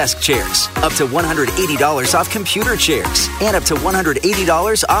 off desk chairs, up to $180 off computer chairs, and up to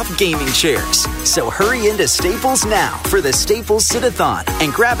 $180 off gaming chairs. So hurry into Staples now for the Staples Sit-a-thon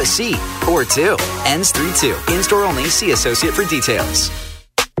and grab a seat or two. Ends 3/2. In-store only. See associate for details.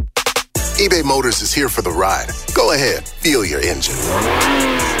 eBay Motors is here for the ride. Go ahead, feel your engine.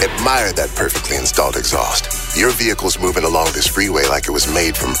 Admire that perfectly installed exhaust. Your vehicle's moving along this freeway like it was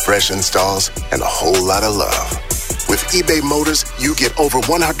made from fresh installs and a whole lot of love. With eBay Motors, you get over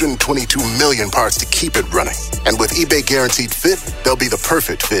 122 million parts to keep it running. And with eBay Guaranteed Fit, they'll be the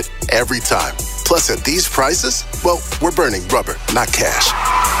perfect fit every time. Plus, at these prices, well, we're burning rubber, not cash.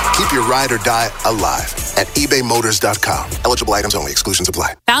 Keep your ride or die alive at ebaymotors.com. Eligible items only. Exclusions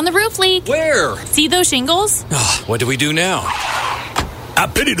apply. Found the roof leak. Where? See those shingles? What do we do now? I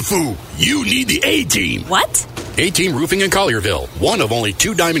pity the fool. You need the A-Team. What? A-Team Roofing in Collierville, one of only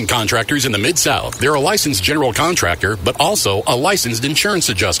 2 diamond contractors in the Mid-South. They're a licensed general contractor, but also a licensed insurance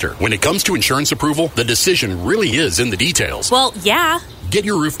adjuster. When it comes to insurance approval, the decision really is in the details. Well, yeah. Get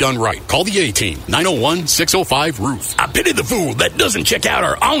your roof done right. Call the A-Team, 901-605-ROOF. I pity the fool that doesn't check out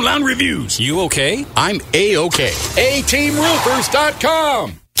our online reviews. You okay? I'm A-OK.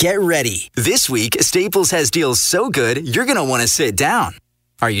 A-TeamRoofers.com. Get ready. This week, Staples has deals so good, you're going to want to sit down.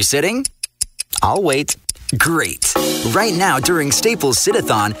 Are you sitting? I'll wait. Great. Right now, during Staples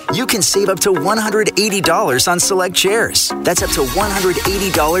Sit-a-thon, you can save up to $180 on select chairs. That's up to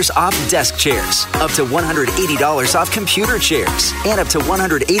 $180 off desk chairs, up to $180 off computer chairs, and up to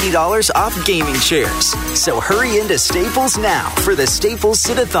 $180 off gaming chairs. So hurry into Staples now for the Staples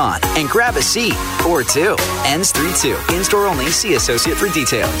Sit-a-thon and grab a seat or two. Ends 3/2. In-store only. See associate for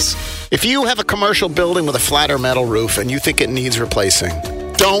details. If you have a commercial building with a flat or metal roof and you think it needs replacing,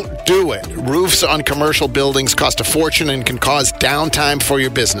 don't do it. Roofs on commercial buildings cost a fortune and can cause downtime for your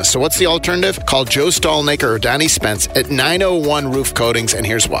business. So what's the alternative? Call Joe Stallnaker or Donnie Spence at 901 Roof Coatings, and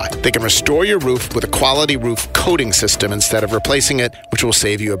here's why. They can restore your roof with a quality roof coating system instead of replacing it, which will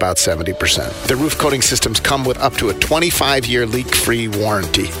save you about 70%. The roof coating systems come with up to a 25-year leak-free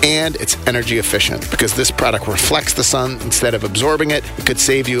warranty, and it's energy efficient because this product reflects the sun instead of absorbing it. It could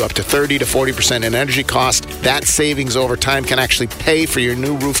save you up to 30 to 40% in energy cost. That savings over time can actually pay for your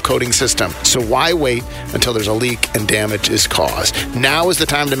new roof coating system. So why wait until there's a leak and damage is caused? Now is the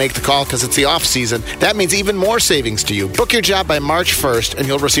time to make the call because it's the off season. That means even more savings to you. Book your job by March 1st and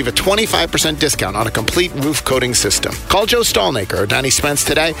you'll receive a 25% discount on a complete roof coating system. Call Joe Stallnaker or Donnie Spence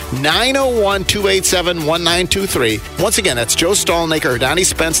today, 901-287-1923. Once again, that's Joe Stallnaker or Donnie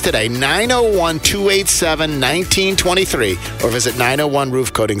Spence today, 901-287-1923, or visit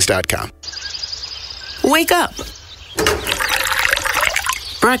 901roofcoatings.com. Wake up.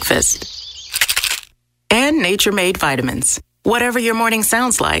 Breakfast. And Nature Made vitamins. Whatever your morning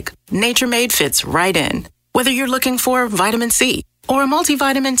sounds like, Nature Made fits right in. Whether you're looking for vitamin C or a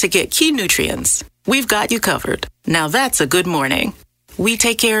multivitamin to get key nutrients, we've got you covered. Now that's a good morning. We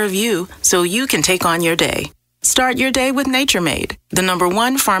take care of you so you can take on your day. Start your day with Nature Made, the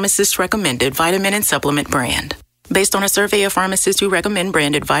 #1 pharmacist recommended vitamin and supplement brand. Based on a survey of pharmacists who recommend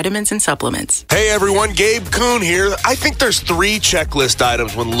branded vitamins and supplements. Hey everyone, Gabe Kuhn here. I think there's 3 checklist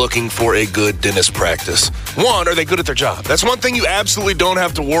items when looking for a good dentist practice. 1, are they good at their job? That's one thing you absolutely don't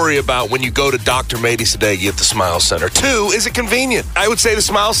have to worry about when you go to Dr. Mady's today at the Smile Center. 2, is it convenient? I would say the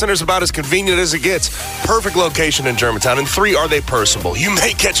Smile Center is about as convenient as it gets. Perfect location in Germantown. And 3, are they personable? You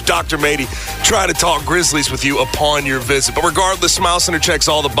may catch Dr. Mady try to talk Grizzlies with you upon your visit. But regardless, Smile Center checks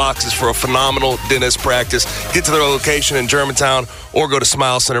all the boxes for a phenomenal dentist practice. Get to their location in Germantown or go to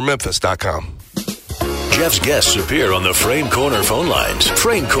SmileCenterMemphis.com. Geoff's guests appear on the Frame Corner phone lines.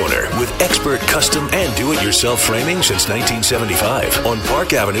 Frame Corner, with expert custom and do-it-yourself framing since 1975 on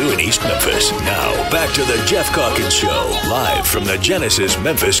Park Avenue in East Memphis. Now, back to the Geoff Calkins Show, live from the Genesis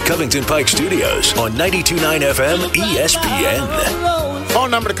Memphis Covington Pike Studios on 92.9 FM ESPN. Phone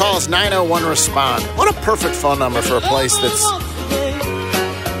number to call is 901-RESPOND. What a perfect phone number for a place that's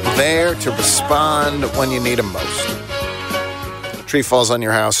there to respond when you need them most. A tree falls on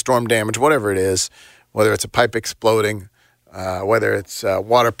your house, storm damage, whatever it is, whether it's a pipe exploding, whether it's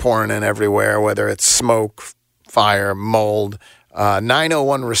water pouring in everywhere, whether it's smoke, fire, mold,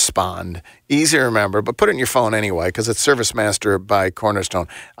 901-RESPOND. Easy to remember, but put it in your phone anyway because it's Service Master by Cornerstone.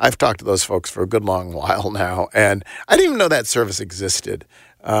 I've talked to those folks for a good long while now, and I didn't even know that service existed,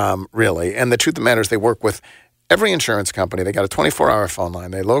 really. And the truth of the matter is they work with Every insurance company, they got a 24-hour phone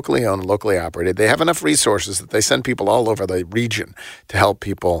line. They locally own and locally operated. They have enough resources that they send people all over the region to help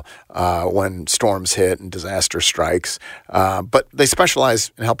people when storms hit and disaster strikes. But they specialize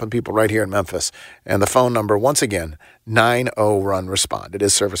in helping people right here in Memphis. And the phone number, once again, 90-RUN-RESPOND. It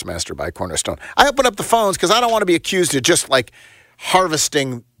is Service Master by Cornerstone. I open up the phones because I don't want to be accused of just like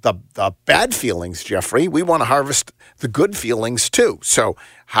harvesting the bad feelings, Jeffrey. We want to harvest the good feelings too. So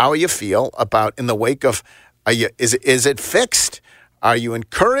how you feel about in the wake of, is it fixed? Are you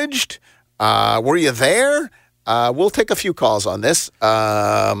encouraged? Were you there? We'll take a few calls on this.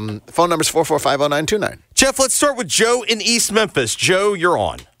 Phone number is 4450929. Geoff, let's start with Joe in East Memphis. Joe, you're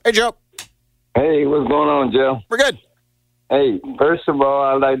on. Hey, Joe. Hey, what's going on, Joe? We're good. Hey, first of all,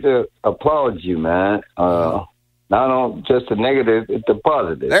 I'd like to applaud you, man. Not on just the negative, it's the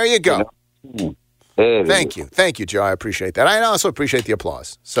positive. There you go. You know? Thank you. Thank you, Joe. I appreciate that. I also appreciate the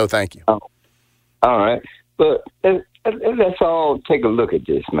applause. So thank you. All right. But let's all take a look at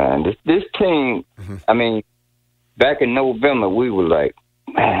this, man. This team, I mean, back in November, we were like,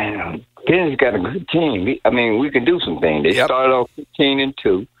 man, Penny's got a good team. I mean, we can do some things. They started off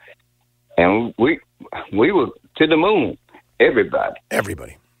 15-2, and we were to the moon.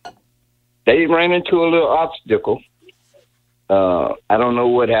 Everybody. They ran into a little obstacle. I don't know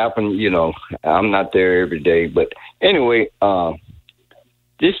what happened. You know, I'm not there every day. But anyway,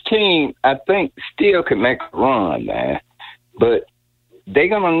 this team, I think, still can make a run, man. But they're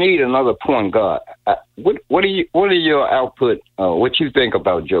going to need another point guard. What are your output? What you think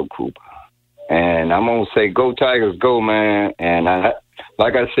about Joe Cooper? And I'm going to say, go Tigers, go, man. And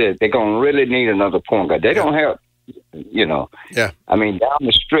like I said, they're going to really need another point guard. They don't have... You know, I mean, down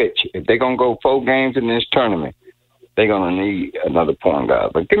the stretch, if they're going to go 4 games in this tournament, they're going to need another point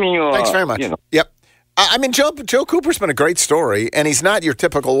guard. But give me your... Thanks very much. You know. Yep. I mean, Joe Cooper's been a great story, and he's not your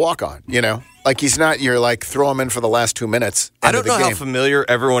typical walk-on, you know? Like, he's not your, like, throw him in for the last 2 minutes. I don't know how familiar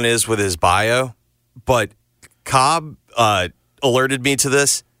everyone is with his bio, but Cobb alerted me to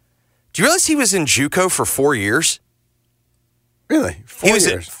this. Do you realize he was in JUCO for 4 years? Really? He was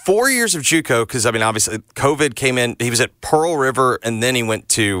at 4 years of JUCO because, I mean, obviously, COVID came in. He was at Pearl River, and then he went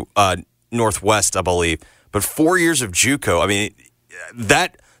to Northwest, I believe. But 4 years of JUCO, I mean,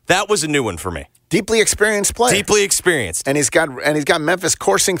 that was a new one for me. Deeply experienced player. Deeply experienced. And he's got Memphis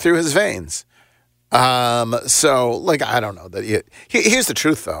coursing through his veins. So, like, I don't know. Here's the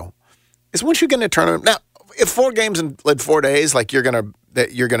truth, though, is once you get in a tournament, now, if 4 games in 4 days, like, you're gonna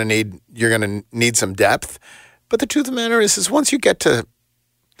need some depth. But the truth of the matter is once you get to,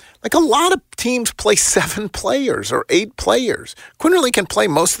 like, a lot of teams play 7 players or 8 players. Quinterly can play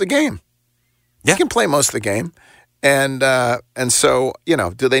most of the game. Yeah. He can play most of the game. And so, you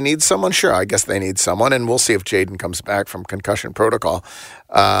know, do they need someone? Sure, I guess they need someone. And we'll see if Jaden comes back from concussion protocol.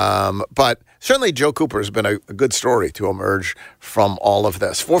 But certainly Joe Cooper has been a good story to emerge from all of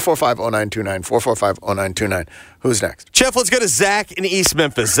this. 445-0929, 445-0929. Who's next? Geoff, let's go to Zach in East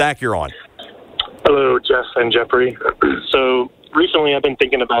Memphis. Zach, you're on. Hello, Geoff and Jeffrey. So recently I've been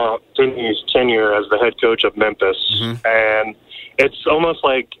thinking about Penny's tenure as the head coach of Memphis, and it's almost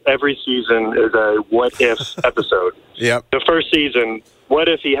like every season is a what-if episode. Yep. The first season, what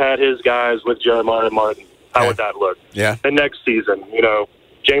if he had his guys with Jeremiah Martin? How would that look? Yeah. The next season, you know,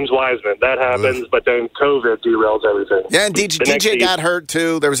 James Wiseman, that happens, but then COVID derails everything. Yeah, and DJ got hurt,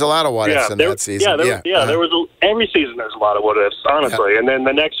 too. There was a lot of what-ifs in that season. There was every season there's a lot of what-ifs, honestly. Yeah. And then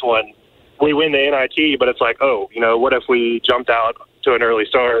the next one, we win the NIT, but it's like, oh, you know, what if we jumped out to an early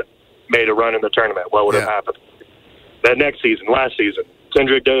start, made a run in the tournament? What would have happened? That next season, last season,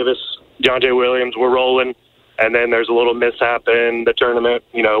 Kendrick Davis, John J. Williams, we're rolling, and then there's a little mishap in the tournament.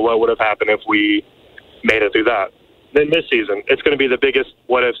 You know, what would have happened if we made it through that? Then this season, it's going to be the biggest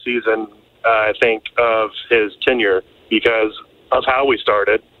what-if season, I think, of his tenure because of how we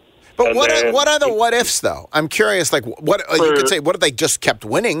started. But what are the what-ifs, though? I'm curious, like, what you could say, what if they just kept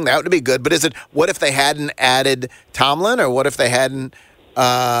winning? That would be good. But is it, what if they hadn't added Tomlin? Or what if they hadn't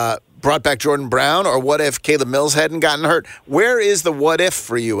brought back Jordan Brown? Or what if Caleb Mills hadn't gotten hurt? Where is the what-if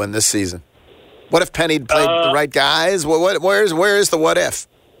for you in this season? What if Penny played the right guys? Where is the what-if?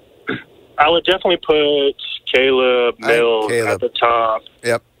 I would definitely put Caleb Mills at the top.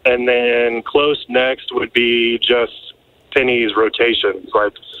 Yep. And then close next would be just Penny's rotations.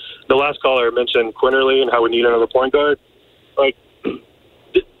 Like, the last caller mentioned Quinterly and how we need another point guard. Like,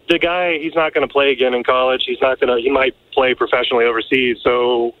 the guy, he's not going to play again in college. He might play professionally overseas.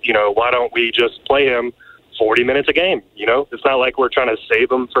 So, you know, why don't we just play him 40 minutes a game? You know, it's not like we're trying to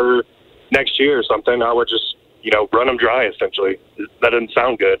save him for next year or something. I would just, you know, run him dry, essentially. That doesn't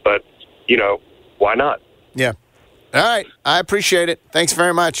sound good, but, you know, why not? Yeah. All right. I appreciate it. Thanks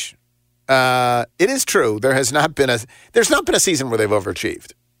very much. It is true. There's not been a season where they've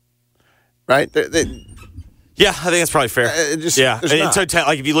overachieved. Right? Yeah, I think that's probably fair.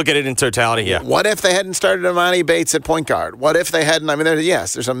 Like if you look at it in totality, yeah. What if they hadn't started Imani Bates at point guard? What if they hadn't? I mean,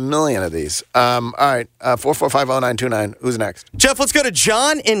 there's a million of these. All right, 4450929. Who's next? Geoff, let's go to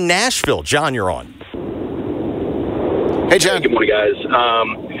John in Nashville. John, you're on. Hey, John. Hey, good morning, guys.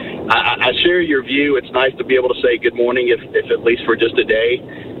 I share your view. It's nice to be able to say good morning, if at least for just a day.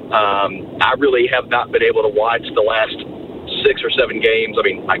 I really have not been able to watch the last 6 or 7 games. I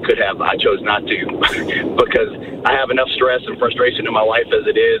mean, I could have. I chose not to because I have enough stress and frustration in my life as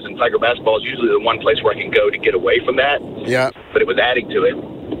it is, and Tiger basketball is usually the one place where I can go to get away from that. Yeah. But it was adding to it.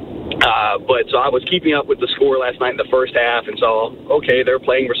 So I was keeping up with the score last night in the first half and saw, okay, they're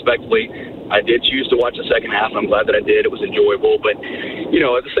playing respectfully. I did choose to watch the second half, and I'm glad that I did. It was enjoyable. But,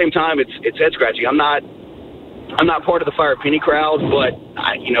 at the same time, it's head-scratching. I'm not part of the Fire Penny crowd, but,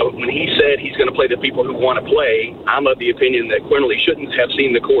 when he said he's going to play the people who want to play, I'm of the opinion that Quinterly shouldn't have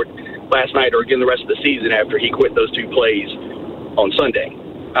seen the court last night or again the rest of the season after he quit those 2 plays on Sunday.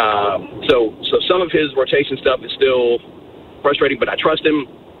 So some of his rotation stuff is still frustrating, but I trust him.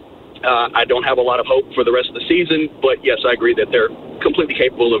 I don't have a lot of hope for the rest of the season, but yes, I agree that they're completely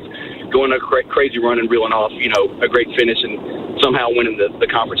capable of going on a crazy run and reeling off, a great finish and somehow winning the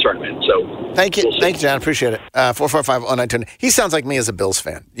conference tournament. So thank you, John. Appreciate it. 4450929. He sounds like me as a Bills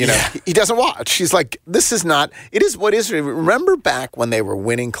fan. He doesn't watch. He's like, this is not. It is what is. Remember back when they were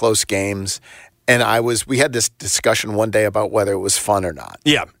winning close games, and we had this discussion one day about whether it was fun or not.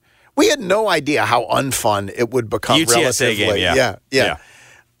 Yeah, we had no idea how unfun it would become. UTSA relatively. Game, yeah.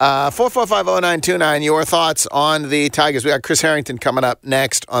 4450929, your thoughts on the Tigers. We got Chris Harrington coming up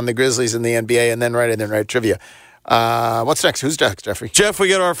next on the Grizzlies in the NBA, and then right trivia. What's next? Who's next, Jeffrey? Geoff, we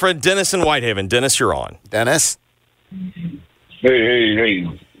got our friend Dennis in Whitehaven. Dennis, you're on. Dennis? Hey.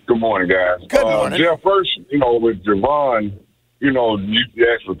 Good morning, guys. Good morning. Geoff, first, with Javon, you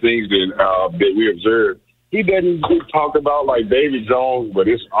asked for things that we observed. He doesn't talk about like David Jones, but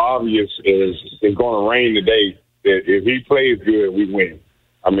it's obvious it's going to rain today that if he plays good, we win.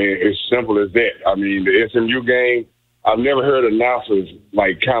 I mean, it's simple as that. I mean, the SMU game, I've never heard announcers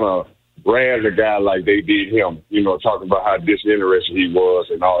kind of brand a guy like they did him, talking about how disinterested he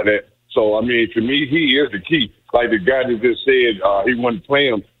was and all that. So, I mean, to me, he is the key. Like the guy that just said he wouldn't play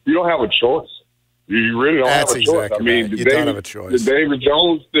him, you don't have a choice. You really don't have a choice. Exactly I mean, right. You don't have a choice. The David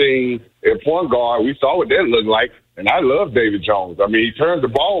Jones thing at point guard, we saw what that looked like. And I love David Jones. I mean, he turns the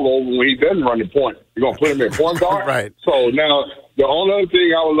ball over when he doesn't run the point. You're going to put him at point guard? Right. So now the only other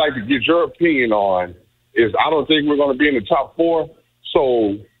thing I would like to get your opinion on is I don't think we're going to be in the top 4.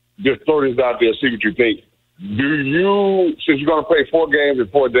 So just throw this out there, see what you think. Since you're going to play 4 games in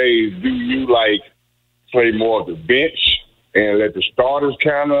 4 days, do you play more of the bench and let the starters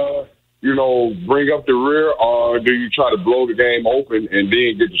kind of, bring up the rear, or do you try to blow the game open and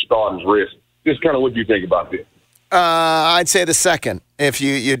then get the starters rest? Just kind of what do you think about this? I'd say the second. If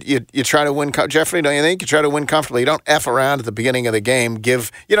you try to win, Jeffrey, don't you think? You try to win comfortably. You don't F around at the beginning of the game.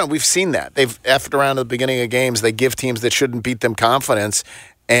 We've seen that. They've F'd around at the beginning of games. They give teams that shouldn't beat them confidence,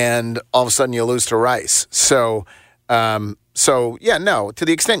 and all of a sudden you lose to Rice. To the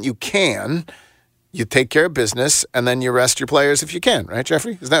extent you can, you take care of business, and then you rest your players if you can, right,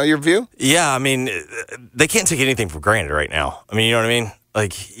 Jeffrey? Is that your view? Yeah, I mean, they can't take anything for granted right now. I mean, you know what I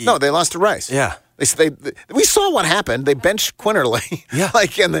mean? No, they lost to Rice. Yeah. We saw what happened. They benched Quinterly. Yeah.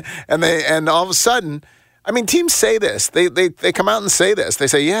 And all of a sudden, I mean, teams say this. They come out and say this. They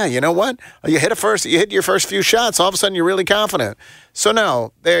say, yeah, you know what? You hit your first few shots. All of a sudden, you're really confident. So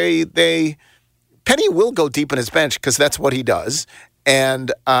no, Penny will go deep in his bench because that's what he does,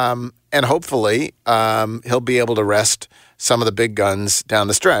 and hopefully he'll be able to rest some of the big guns down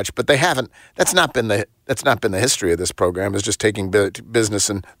the stretch. But they haven't. That's not been the history of this program. Is just taking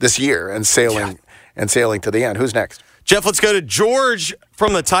business in this year and sailing to the end. Who's next? Geoff, let's go to George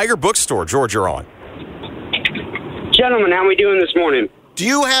from the Tiger Bookstore. George, you're on. Gentlemen, how are we doing this morning? Do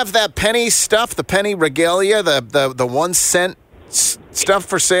you have that penny stuff, the penny regalia, the 1 cent stuff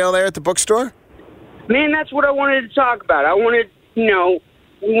for sale there at the bookstore? Man, that's what I wanted to talk about. I wanted, we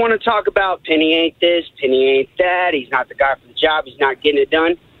want to talk about Penny ain't this, Penny ain't that. He's not the guy for the job. He's not getting it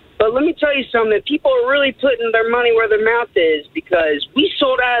done. But let me tell you something, that people are really putting their money where their mouth is, because we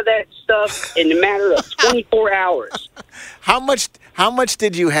sold out of that stuff in a matter of 24 hours. How much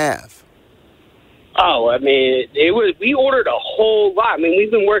did you have? Oh, I mean, we ordered a whole lot. I mean,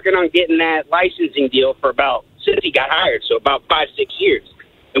 we've been working on getting that licensing deal since he got hired, so about 5-6 years.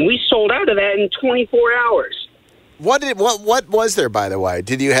 And we sold out of that in 24 hours. What was there, by the way?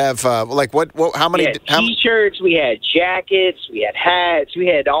 Did you have how many? We had T-shirts, we had jackets, we had hats, we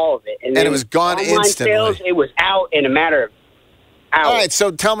had all of it, and it was gone instantly. Sales, it was out in a matter of hours. All right,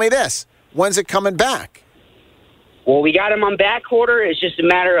 so tell me this: when's it coming back? Well, we got them on back order. It's just a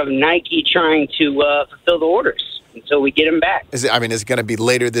matter of Nike trying to fulfill the orders until we get them back. Is it going to be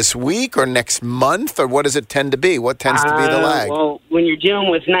later this week or next month, or what does it tend to be? What tends to be the lag? Well, when you're dealing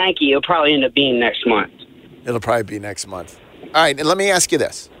with Nike, it'll probably end up being next month. It'll probably be next month. All right, and let me ask you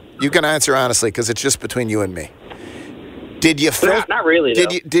this. You can answer honestly because it's just between you and me. Did you not really, though.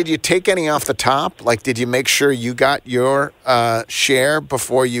 Did you take any off the top? Like, did you make sure you got your share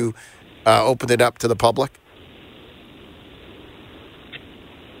before you opened it up to the public?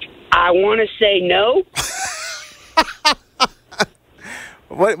 I want to say no.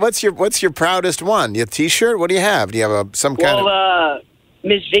 What's your proudest one? Your T-shirt? What do you have? Do you have some kind of?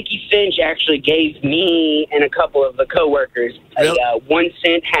 Miss Vicky Finch actually gave me and a couple of the coworkers a 1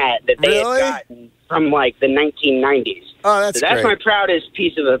 cent hat that they had gotten from like the 1990s. Oh, that's that's great. my proudest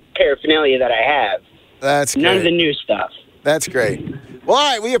piece of paraphernalia that I have. That's none great. of the new stuff. That's great. Well,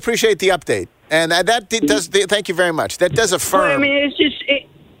 all right, we appreciate the update, and that does. Thank you very much. That does affirm. Well, I mean, it's just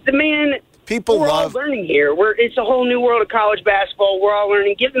the man. People we're all learning here. It's a whole new world of college basketball. We're all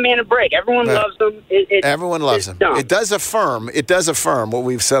learning. Give the man a break. Everyone loves him. Everyone loves him. Dumb. It does affirm what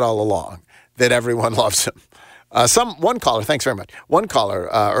we've said all along, that everyone loves him. One caller, thanks very much. One caller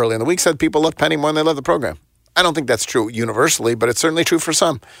early in the week said people love Penny more than they love the program. I don't think that's true universally, but it's certainly true for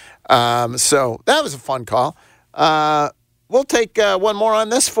some. So that was a fun call. We'll take one more on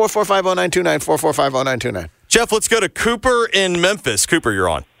this. 4450929. 4450929. Geoff, let's go to Cooper in Memphis. Cooper, you're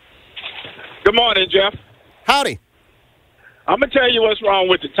on. Good morning, Geoff. Howdy. I'm going to tell you what's wrong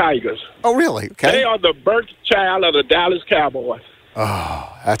with the Tigers. Oh, really? Okay. They are the birth child of the Dallas Cowboys.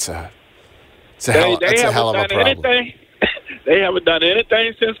 Oh, that's a hell of a problem. They haven't done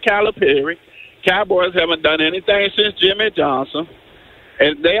anything since Calipari. Cowboys haven't done anything since Jimmy Johnson.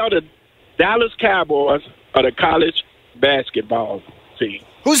 And they are the Dallas Cowboys of the college basketball team.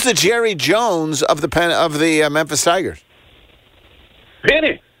 Who's the Jerry Jones of the Memphis Tigers?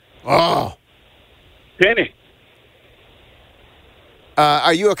 Penny. Oh. Penny.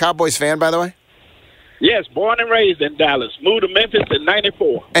 Are you a Cowboys fan, by the way? Yes, born and raised in Dallas. Moved to Memphis in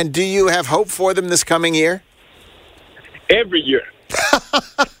 94. And do you have hope for them this coming year? Every year.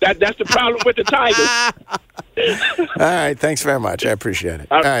 That's the problem with the Tigers. All right, thanks very much. I appreciate it.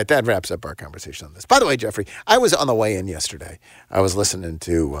 All right, that wraps up our conversation on this. By the way, Jeffrey, I was on the way in yesterday. I was listening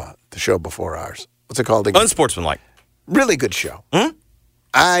to the show before ours. What's it called again? Unsportsmanlike. Really good show.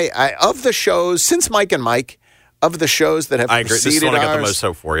 I of the shows, since Mike and Mike, of the shows that have I agree. preceded This one I got ours, the most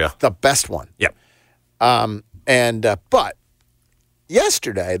hope for you. The best one. Yep. But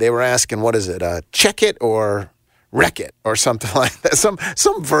yesterday they were asking, what is it, check it or wreck it or something like that.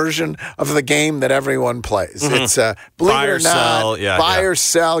 Some version of the game that everyone plays. Mm-hmm. It's believe buy it or not, buy or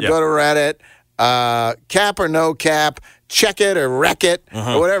sell, go to Reddit, cap or no cap, check it or wreck it,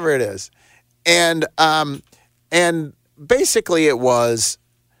 or whatever it is. And basically it was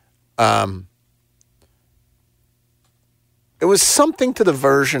something to the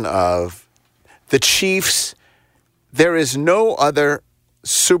version of the Chiefs. There is no other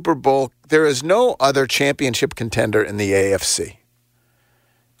Super Bowl, there is no other championship contender in the AFC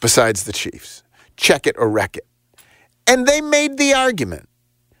besides the Chiefs. Check it or wreck it. And they made the argument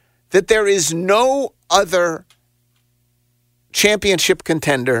that there is no other championship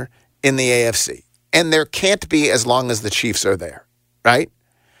contender in the AFC. And there can't be as long as the Chiefs are there, right?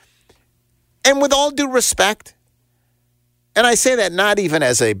 And with all due respect, and I say that not even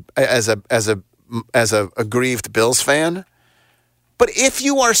as a aggrieved Bills fan, but if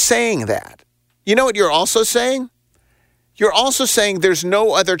you are saying that, you know what you're also saying? You're also saying there's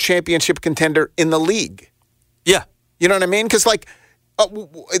no other championship contender in the league. Yeah. You know what I mean? Because,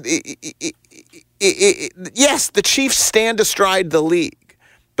 yes, the Chiefs stand astride the league,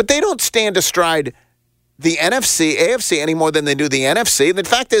 but they don't stand astride the NFC, AFC any more than they do the NFC. The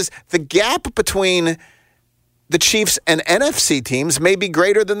fact is, the gap between the Chiefs and NFC teams may be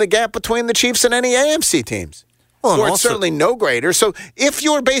greater than the gap between the Chiefs and any AFC teams. Well, or it's certainly no greater. So if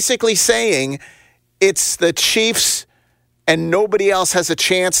you're basically saying it's the Chiefs and nobody else has a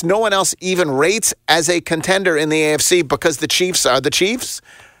chance, no one else even rates as a contender in the AFC because the Chiefs are the Chiefs,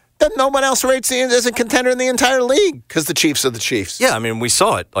 then no one else rates as a contender in the entire league because the Chiefs are the Chiefs. Yeah, I mean, we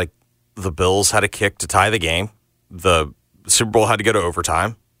saw it. Like, the Bills had a kick to tie the game. The Super Bowl had to go to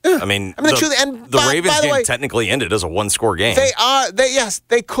overtime. Yeah. I mean the Ravens by the game way, technically ended as a one-score game.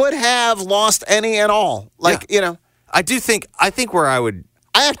 They could have lost any and all. I think where I would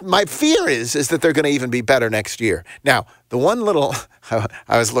My fear is that they're going to even be better next year. Now, the one little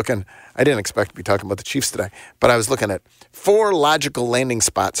I was looking, I didn't expect to be talking about the Chiefs today, but I was looking at 4 logical landing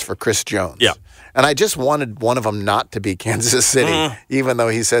spots for Chris Jones. Yeah. And I just wanted one of them not to be Kansas City, even though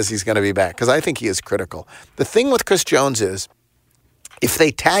he says he's going to be back, because I think he is critical. The thing with Chris Jones is, if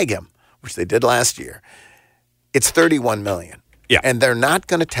they tag him, which they did last year, it's $31 million. Yeah. And they're not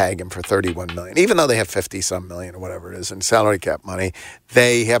going to tag him for $31 million, even though they have 50-some million or whatever it is in salary cap money.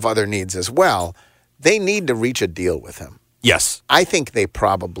 They have other needs as well. They need to reach a deal with him. Yes. I think they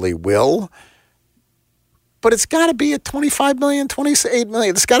probably will. But it's got to be at $25 million, $28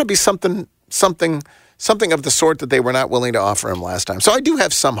 million. It's got to be something of the sort that they were not willing to offer him last time. So I do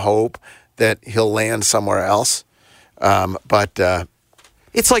have some hope that he'll land somewhere else. But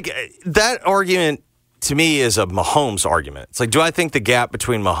it's like that argument to me is a Mahomes argument. It's like, do I think the gap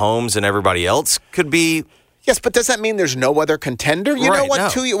between Mahomes and everybody else could be? Yes, but does that mean there's no other contender? You know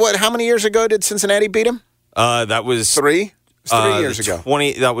what? No. How many years ago did Cincinnati beat him? That was 3. It was 3 years ago.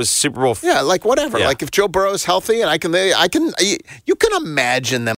 20. That was Super Bowl. Yeah, like whatever. Yeah. Like if Joe Burrow's healthy, and you can imagine them